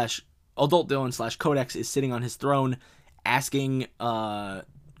Dylan / Codex is sitting on his throne asking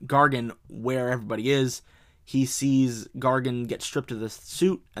Gargan where everybody is. He sees Gargan get stripped of the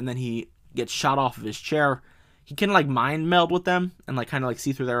suit, and then he gets shot off of his chair. He can mind meld with them and kind of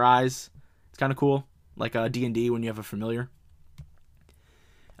see through their eyes. It's kind of cool, like D&D when you have a familiar.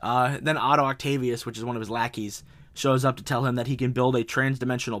 Then Otto Octavius, which is one of his lackeys, shows up to tell him that he can build a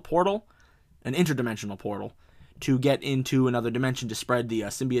transdimensional portal, an interdimensional portal, to get into another dimension to spread the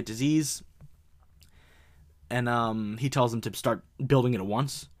symbiote disease. And he tells him to start building it at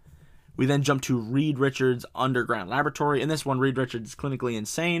once. We then jump to Reed Richards' underground laboratory. In this one, Reed Richards is clinically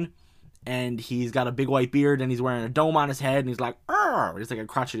insane, and he's got a big white beard, and he's wearing a dome on his head, and he's like, "Arr!" He's like a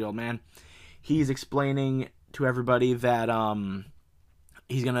crotchety old man. He's explaining to everybody that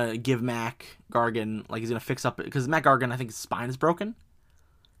he's gonna give Mac Gargan, he's gonna fix up, because Mac Gargan, I think his spine is broken.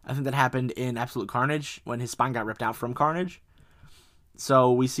 I think that happened in Absolute Carnage, when his spine got ripped out from Carnage.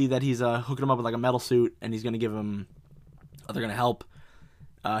 So we see that he's hooking him up with a metal suit, and he's gonna give him, they're gonna help.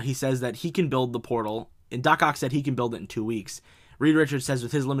 He says that he can build the portal, and Doc Ock said he can build it in 2 weeks. Reed Richards says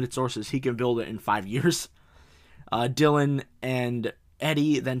with his limited sources, he can build it in 5 years. Dylan and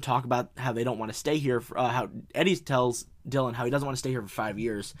Eddie then talk about how they don't want to stay here. How Eddie tells Dylan how he doesn't want to stay here for 5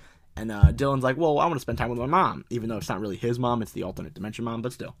 years. And Dylan's like, well, I want to spend time with my mom. Even though it's not really his mom, it's the alternate dimension mom,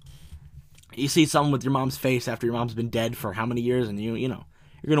 but still. You see something with your mom's face after your mom's been dead for how many years, and you're going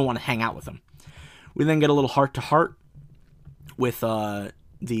to want to hang out with them. We then get a little heart-to-heart with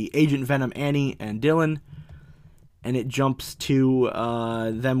the Agent Venom Annie and Dylan, and it jumps to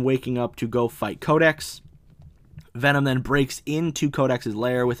them waking up to go fight Codex. Venom then breaks into Codex's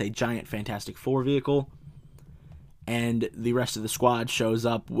lair with a giant Fantastic Four vehicle, and the rest of the squad shows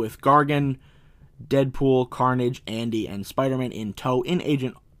up with Gargan, Deadpool, Carnage, Andy, and Spider-Man in tow in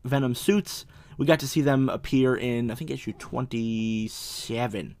Agent Venom suits. We got to see them appear in, I think, issue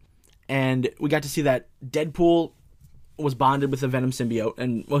 27, and we got to see that Deadpool was bonded with the Venom symbiote,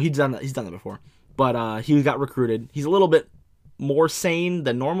 and he's done that before, but he got recruited. He's a little bit more sane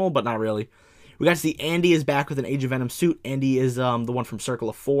than normal, but not really. We got to see Andy is back with an Age of Venom suit. Andy is the one from Circle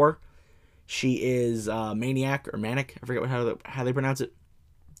of Four. She is Maniac or Manic. I forget how they pronounce it.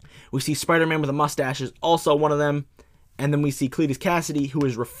 We see Spider-Man with a mustache is also one of them. And then we see Cletus Cassidy, who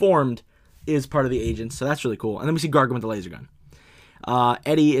is reformed, is part of the agents. So that's really cool. And then we see Gargan with the laser gun.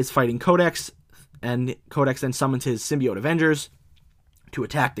 Eddie is fighting Codex, and Codex then summons his symbiote Avengers to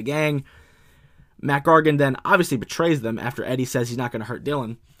attack the gang. Mac Gargan then obviously betrays them after Eddie says he's not going to hurt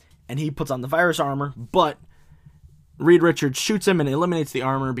Dylan, and he puts on the virus armor, but Reed Richards shoots him and eliminates the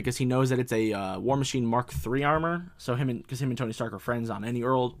armor because he knows that it's a War Machine Mark III armor. So him and Tony Stark are friends on any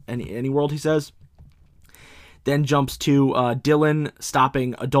world, he says. Then jumps to Dylan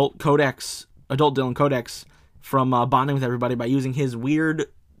stopping Adult Dylan Codex from bonding with everybody by using his weird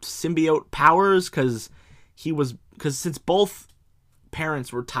symbiote powers, because since both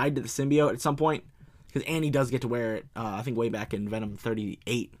parents were tied to the symbiote at some point, because Annie does get to wear it, I think way back in Venom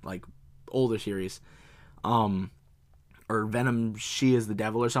 38, older series, or Venom She is the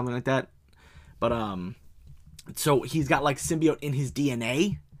Devil or something like that. But so he's got symbiote in his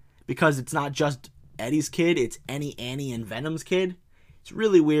DNA, because it's not just Eddie's kid, it's Annie, and Venom's kid. It's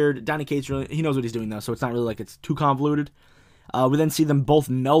really weird. Donny Cates he knows what he's doing though, so it's not really it's too convoluted. We then see them both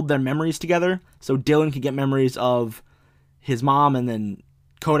meld their memories together, so Dylan can get memories of his mom, and then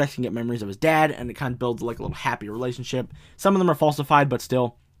Codex can get memories of his dad, and it kind of builds a little happy relationship. Some of them are falsified, but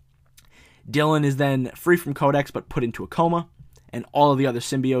still. Dylan is then free from Codex, but put into a coma, and all of the other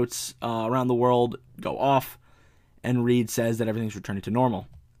symbiotes around the world go off, and Reed says that everything's returning to normal.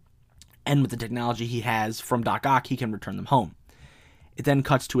 And with the technology he has from Doc Ock, he can return them home. It then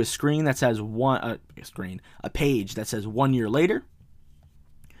cuts to a screen that says a page that says 1 year later,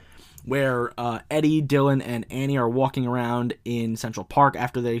 where Eddie, Dylan, and Annie are walking around in Central Park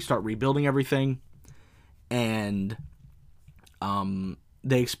after they start rebuilding everything, and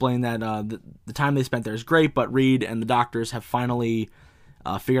they explain that the time they spent there is great, but Reed and the doctors have finally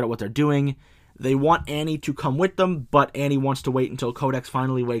figured out what they're doing. They want Annie to come with them, but Annie wants to wait until Codex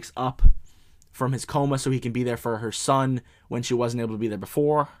finally wakes up from his coma so he can be there for her son when she wasn't able to be there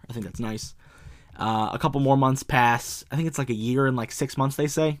before. I think that's nice. A couple more months pass. I think it's like a year and like 6 months, they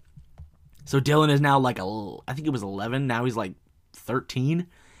say. So Dylan is now like, I think it was 11. Now he's like 13.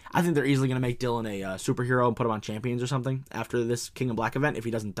 I think they're easily going to make Dylan a superhero and put him on Champions or something after this King in Black event if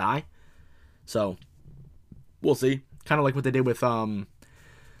he doesn't die. So, we'll see. Kind of like what they did with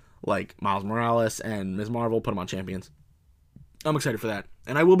like Miles Morales and Ms. Marvel, put him on Champions. I'm excited for that.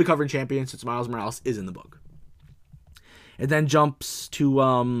 And I will be covering Champions since Miles Morales is in the book. It then jumps to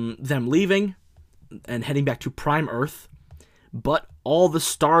them leaving and heading back to Prime Earth. But all the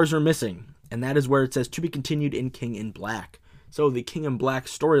stars are missing. And that is where it says to be continued in King in Black. So the King in Black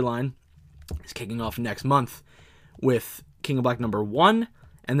storyline is kicking off next month with King in Black #1.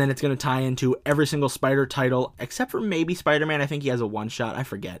 And then it's going to tie into every single Spider title, except for maybe Spider-Man. I think he has a one-shot. I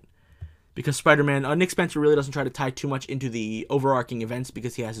forget. Because Spider-Man, Nick Spencer really doesn't try to tie too much into the overarching events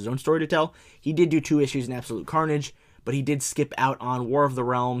because he has his own story to tell. He did do 2 issues in Absolute Carnage, but he did skip out on War of the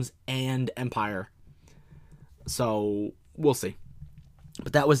Realms and Empire. So, we'll see.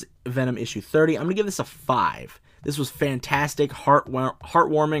 But that was Venom issue 30. I'm going to give this a 5. This was fantastic,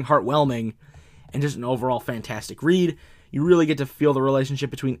 heartwarming, heartwhelming, and just an overall fantastic read. You really get to feel the relationship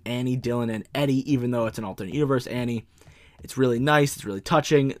between Annie, Dylan, and Eddie, even though it's an alternate universe Annie. It's really nice. It's really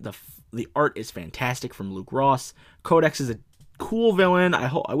touching. The art is fantastic from Luke Ross. Codex is a cool villain.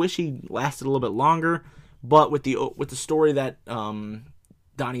 I wish he lasted a little bit longer, but with the story that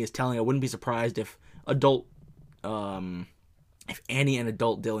Donnie is telling, I wouldn't be surprised if if Annie and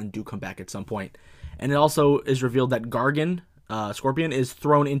adult Dylan do come back at some point. And it also is revealed that Gargan, Scorpion, is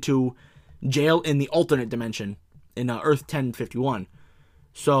thrown into jail in the alternate dimension in Earth 1051.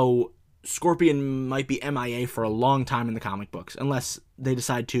 So Scorpion might be MIA for a long time in the comic books, unless they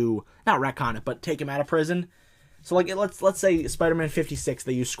decide to, not retcon it, but take him out of prison. So like, let's say Spider-Man 56,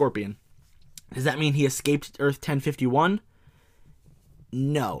 they use Scorpion. Does that mean he escaped Earth 1051?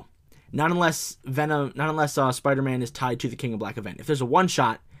 No. Not unless Spider-Man is tied to the King of Black event. If there's a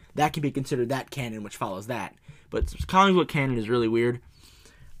one-shot, that can be considered that canon, which follows that. But comic book canon is really weird.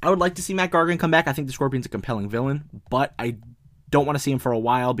 I would like to see Matt Gargan come back. I think the Scorpion's a compelling villain, but I don't want to see him for a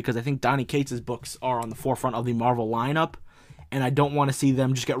while because I think Donny Cates' books are on the forefront of the Marvel lineup, and I don't want to see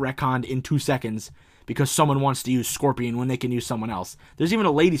them just get retconned in 2 seconds because someone wants to use Scorpion when they can use someone else. There's even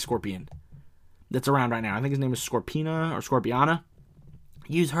a lady Scorpion that's around right now. I think his name is Scorpina or Scorpiana.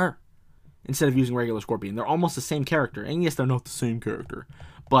 Use her instead of using regular Scorpion. They're almost the same character, and yes, they're not the same character,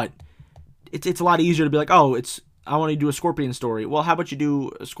 but it's a lot easier to be like, oh, I want to do a Scorpion story. Well, how about you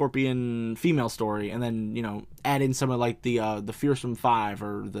do a Scorpion female story, and then add in some of like the Fearsome 5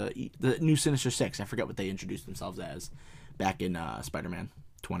 or the new Sinister 6. I forget what they introduced themselves as back in Spider-Man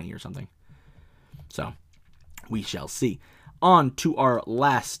 20 or something. So we shall see. On to our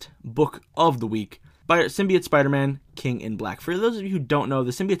last book of the week, Symbiote Spider-Man, King in Black. For those of you who don't know,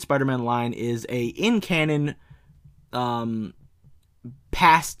 the Symbiote Spider-Man line is a in-canon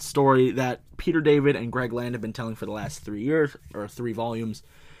past story that Peter David and Greg Land have been telling for the last 3 years, or 3 volumes.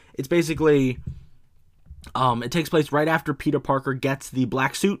 It's basically, it takes place right after Peter Parker gets the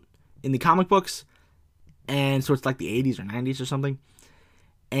black suit in the comic books, and so it's like the 80s or 90s or something,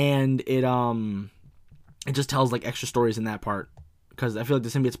 and it just tells like extra stories in that part, because I feel like the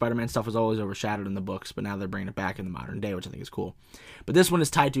Symbiote Spider-Man stuff was always overshadowed in the books, but now they're bringing it back in the modern day, which I think is cool. But this one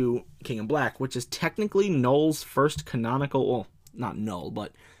is tied to King in Black, which is technically Knowles' first canonical, well, not Null,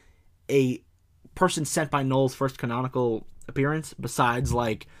 but a person sent by Knowles' first canonical appearance, besides,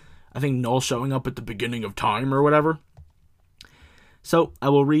 like, I think Null showing up at the beginning of time or whatever. So, I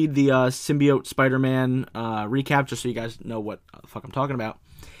will read the Symbiote Spider-Man recap, just so you guys know what the fuck I'm talking about.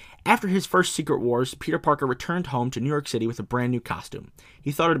 After his first Secret Wars, Peter Parker returned home to New York City with a brand new costume.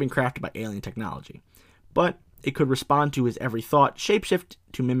 He thought it had been crafted by alien technology, but it could respond to his every thought, shapeshift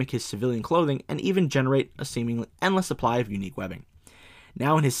to mimic his civilian clothing, and even generate a seemingly endless supply of unique webbing.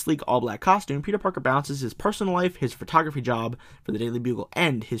 Now in his sleek all-black costume, Peter Parker balances his personal life, his photography job for the Daily Bugle,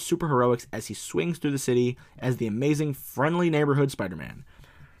 and his superheroics as he swings through the city as the amazing, friendly neighborhood Spider-Man.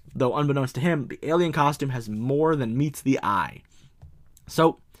 Though unbeknownst to him, the alien costume has more than meets the eye.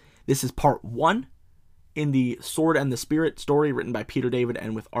 So, this is part 1 in the Sword and the Spirit story written by Peter David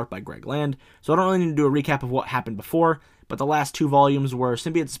and with art by Greg Land. So I don't really need to do a recap of what happened before, but the last 2 volumes were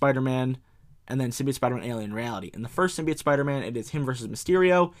Symbiote Spider-Man and then Symbiote Spider-Man Alien Reality. In the first Symbiote Spider-Man, it is him versus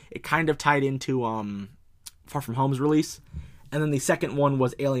Mysterio. It kind of tied into Far From Home's release. And then the second one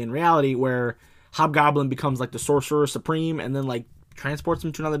was Alien Reality, where Hobgoblin becomes like the Sorcerer Supreme and then like transports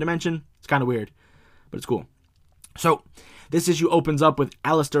him to another dimension. It's kind of weird, but it's cool. So this issue opens up with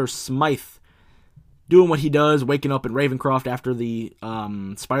Alistair Smythe doing what he does, waking up in Ravencroft after the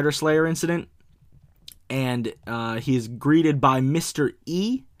Spider Slayer incident. And he is greeted by Mr.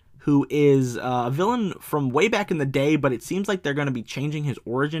 E, who is a villain from way back in the day, but it seems like they're going to be changing his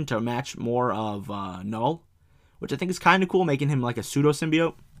origin to match more of Null, which I think is kind of cool, making him like a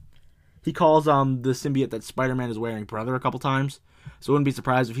pseudo-symbiote. He calls the symbiote that Spider-Man is wearing brother a couple times, so I wouldn't be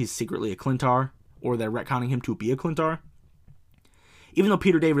surprised if he's secretly a Clintar, or they're retconning him to be a Clintar. Even though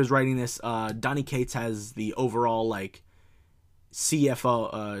Peter David is writing this, Donny Cates has the overall like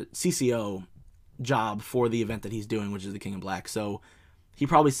CCO job for the event that he's doing, which is the King in Black. So he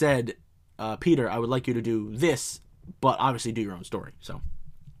probably said, Peter, I would like you to do this, but obviously do your own story. So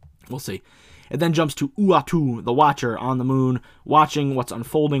we'll see. It then jumps to Uatu, the Watcher, on the moon, watching what's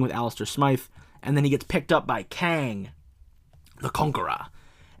unfolding with Alistair Smythe, and then he gets picked up by Kang, the Conqueror.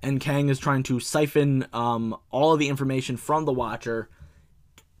 And Kang is trying to siphon all of the information from the Watcher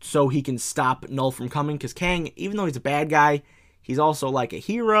so he can stop Null from coming, because Kang, even though he's a bad guy, he's also like a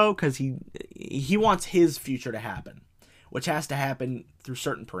hero, because he wants his future to happen, which has to happen through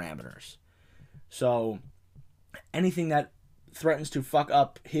certain parameters. So anything that threatens to fuck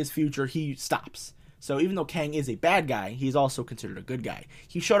up his future, he stops. So even though Kang is a bad guy, he's also considered a good guy.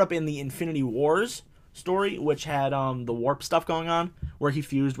 He showed up in the Infinity Wars story, which had the warp stuff going on, where he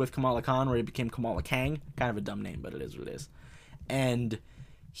fused with Kamala Khan, where he became Kamala Kang. Kind of a dumb name, but it is what it is. And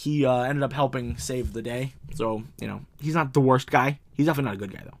he ended up helping save the day. So, he's not the worst guy. He's definitely not a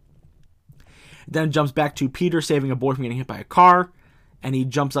good guy, though. Then jumps back to Peter saving a boy from getting hit by a car, and he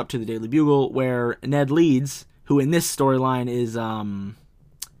jumps up to the Daily Bugle, where Ned Leeds, who in this storyline is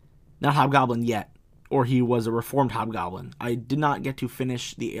not Hobgoblin yet, or he was a reformed Hobgoblin. I did not get to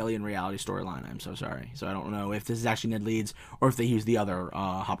finish the Alien Reality storyline. I'm so sorry. So I don't know if this is actually Ned Leeds or if they use the other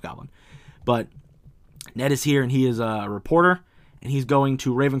Hobgoblin. But Ned is here, and he is a reporter, and he's going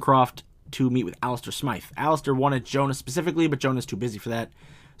to Ravencroft to meet with Alistair Smythe. Alistair wanted Jonah specifically, but Jonah's too busy for that,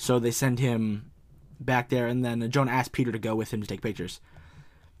 so they send him back there, and then Jonah asked Peter to go with him to take pictures.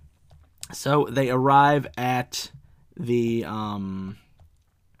 So they arrive at the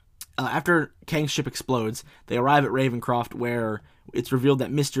after Kang's ship explodes, they arrive at Ravencroft, where it's revealed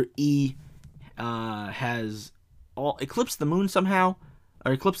that Mr. E has eclipsed the moon somehow,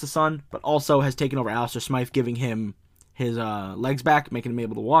 or eclipsed the sun, but also has taken over Alistair Smythe, giving him his legs back, making him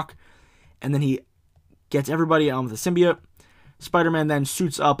able to walk. And then he gets everybody on with the symbiote. Spider-Man then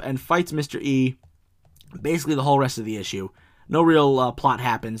suits up and fights Mr. E basically the whole rest of the issue. No real plot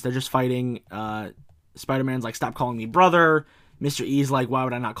happens. They're just fighting. Spider-Man's like, stop calling me brother. Mr. E's like, why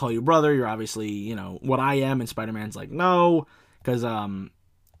would I not call you brother? You're obviously, what I am. And Spider-Man's like, no. Because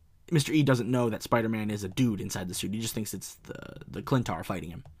Mr. E doesn't know that Spider-Man is a dude inside the suit. He just thinks it's the Clintar fighting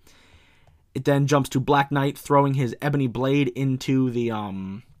him. It then jumps to Black Knight throwing his ebony blade into the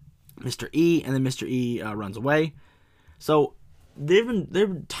Mr. E. And then Mr. E runs away. So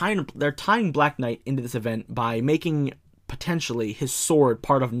they're tying Black Knight into this event by making potentially his sword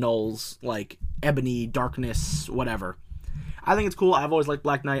part of Null's like ebony darkness whatever. I think it's cool. I've always liked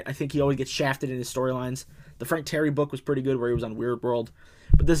Black Knight. I think he always gets shafted in his storylines. The Frank Terry book was pretty good, where he was on Weird World,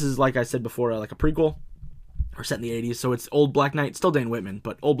 but this is, like I said before, like a prequel or set in the 80s. So it's old Black Knight, still Dan Whitman,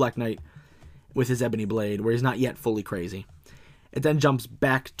 but old Black Knight with his ebony blade, where he's not yet fully crazy. It then jumps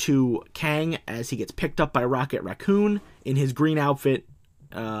back to Kang as he gets picked up by Rocket Raccoon in his green outfit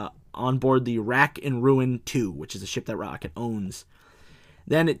on board the Rack and Ruin 2, which is a ship that Rocket owns.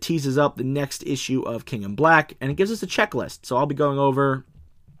 Then it teases up the next issue of King in Black, and it gives us a checklist. So I'll be going over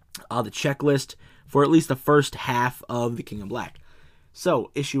the checklist for at least the first half of the King in Black.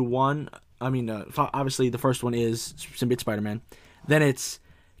 So issue 1, obviously the first one is Symbiote Spider-Man. Then it's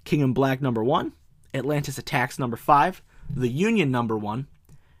King in Black number 1, Atlantis Attacks number 5, The Union number 1,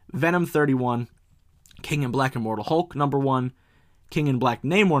 Venom 31, King in Black Immortal Hulk number 1, King in Black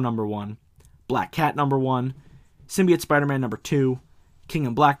Namor number 1, Black Cat number 1, Symbiote Spider-Man number 2, King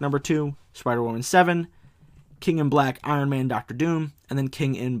in Black number 2, Spider-Woman 7, King in Black Iron Man Doctor Doom, and then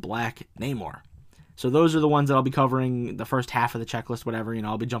King in Black Namor. So those are the ones that I'll be covering the first half of the checklist, whatever,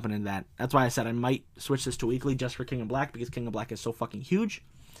 I'll be jumping into that. That's why I said I might switch this to weekly just for King in Black, because King in Black is so fucking huge.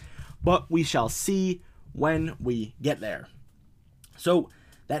 But we shall see when we get there. So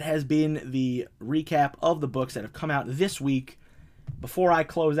that has been the recap of the books that have come out this week. Before I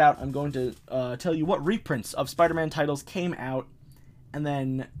close out, I'm going to tell you what reprints of Spider-Man titles came out, and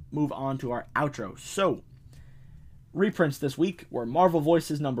then move on to our outro. So, reprints this week were Marvel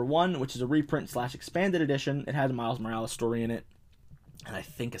Voices #1, which is a reprint / expanded edition. It has a Miles Morales story in it, and I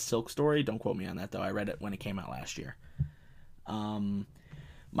think a Silk story. Don't quote me on that, though. I read it when it came out last year.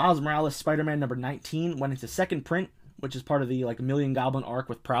 Miles Morales Spider-Man #19 went into second print, which is part of the Million Goblin arc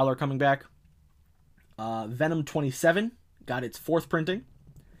with Prowler coming back. Venom 27 got its fourth printing.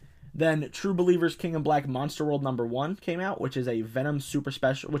 Then True Believers King in Black Monster World #1 came out, which is a Venom Super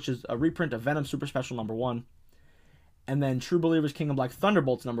Special, which is a reprint of Venom Super Special #1. And then True Believers King in Black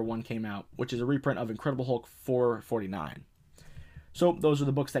Thunderbolts #1 came out, which is a reprint of Incredible Hulk 449. So those are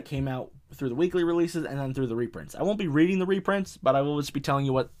the books that came out through the weekly releases and then through the reprints. I won't be reading the reprints, but I will just be telling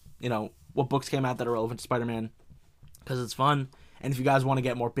you what books came out that are relevant to Spider-Man, because it's fun. And if you guys want to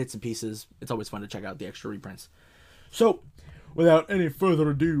get more bits and pieces, it's always fun to check out the extra reprints. So, without any further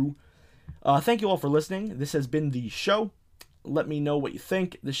ado, thank you all for listening. This has been the show. Let me know what you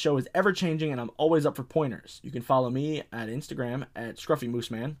think. This show is ever-changing, and I'm always up for pointers. You can follow me at Instagram at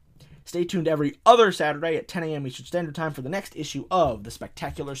ScruffyMooseman. Stay tuned every other Saturday at 10 a.m. Eastern Standard Time for the next issue of the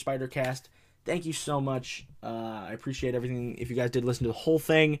Spectacular Spider-Cast. Thank you so much. I appreciate everything. If you guys did listen to the whole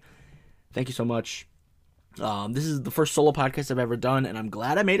thing, thank you so much. This is the first solo podcast I've ever done, and I'm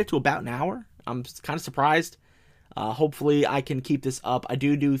glad I made it to about an hour. I'm kind of surprised. Hopefully I can keep this up. I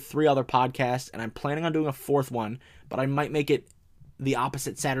do 3 other podcasts, and I'm planning on doing a 4th one, but I might make it the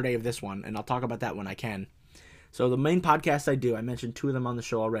opposite Saturday of this one, and I'll talk about that when I can. So the main podcast I mentioned 2 of them on the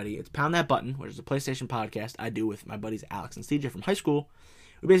show already. It's Pound That Button, which is a PlayStation podcast I do with my buddies Alex and CJ from high school.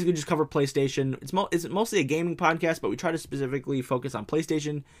 We basically just cover PlayStation. It's mostly a gaming podcast, but we try to specifically focus on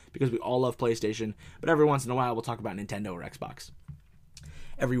PlayStation because we all love PlayStation. But every once in a while, we'll talk about Nintendo or Xbox.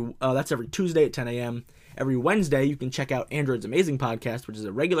 That's every Tuesday at 10 a.m. Every Wednesday, you can check out Android's Amazing Podcast, which is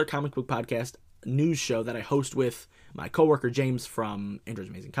a regular comic book podcast news show that I host with my coworker James from Android's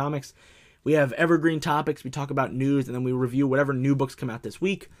Amazing Comics. We have evergreen topics. We talk about news, and then we review whatever new books come out this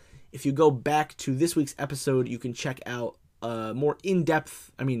week. If you go back to this week's episode, you can check out a more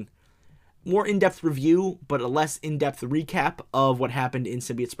in-depth review, but a less in-depth recap of what happened in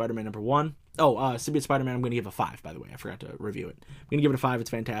Symbiote Spider-Man #1. Symbiote Spider-Man, I'm going to give a 5, by the way. I forgot to review it. I'm going to give it a 5. It's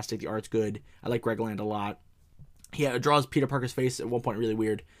fantastic. The art's good. I like Greg Land a lot. Yeah, it draws Peter Parker's face at one point really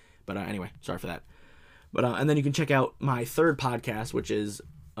weird. But anyway, sorry for that. But and then you can check out my 3rd podcast, which is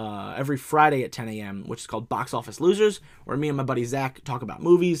every Friday at 10 a.m., which is called Box Office Losers, where me and my buddy Zach talk about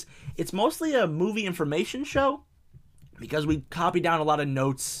movies. It's mostly a movie information show because we copy down a lot of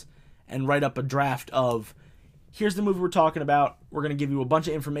notes and write up a draft of, here's the movie we're talking about, we're going to give you a bunch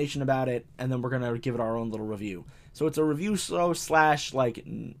of information about it, and then we're going to give it our own little review. So it's a review show /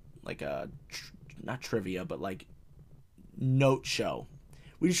 not trivia, but note show.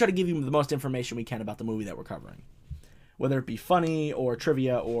 We just try to give you the most information we can about the movie that we're covering. Whether it be funny or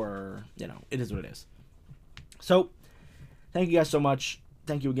trivia or, it is what it is. So, thank you guys so much.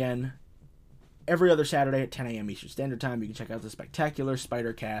 Thank you again. Every other Saturday at 10 a.m. Eastern Standard Time, you can check out the Spectacular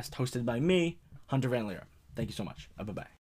Spider-Cast hosted by me, Hunter Van Leer. Thank you so much. Bye-bye.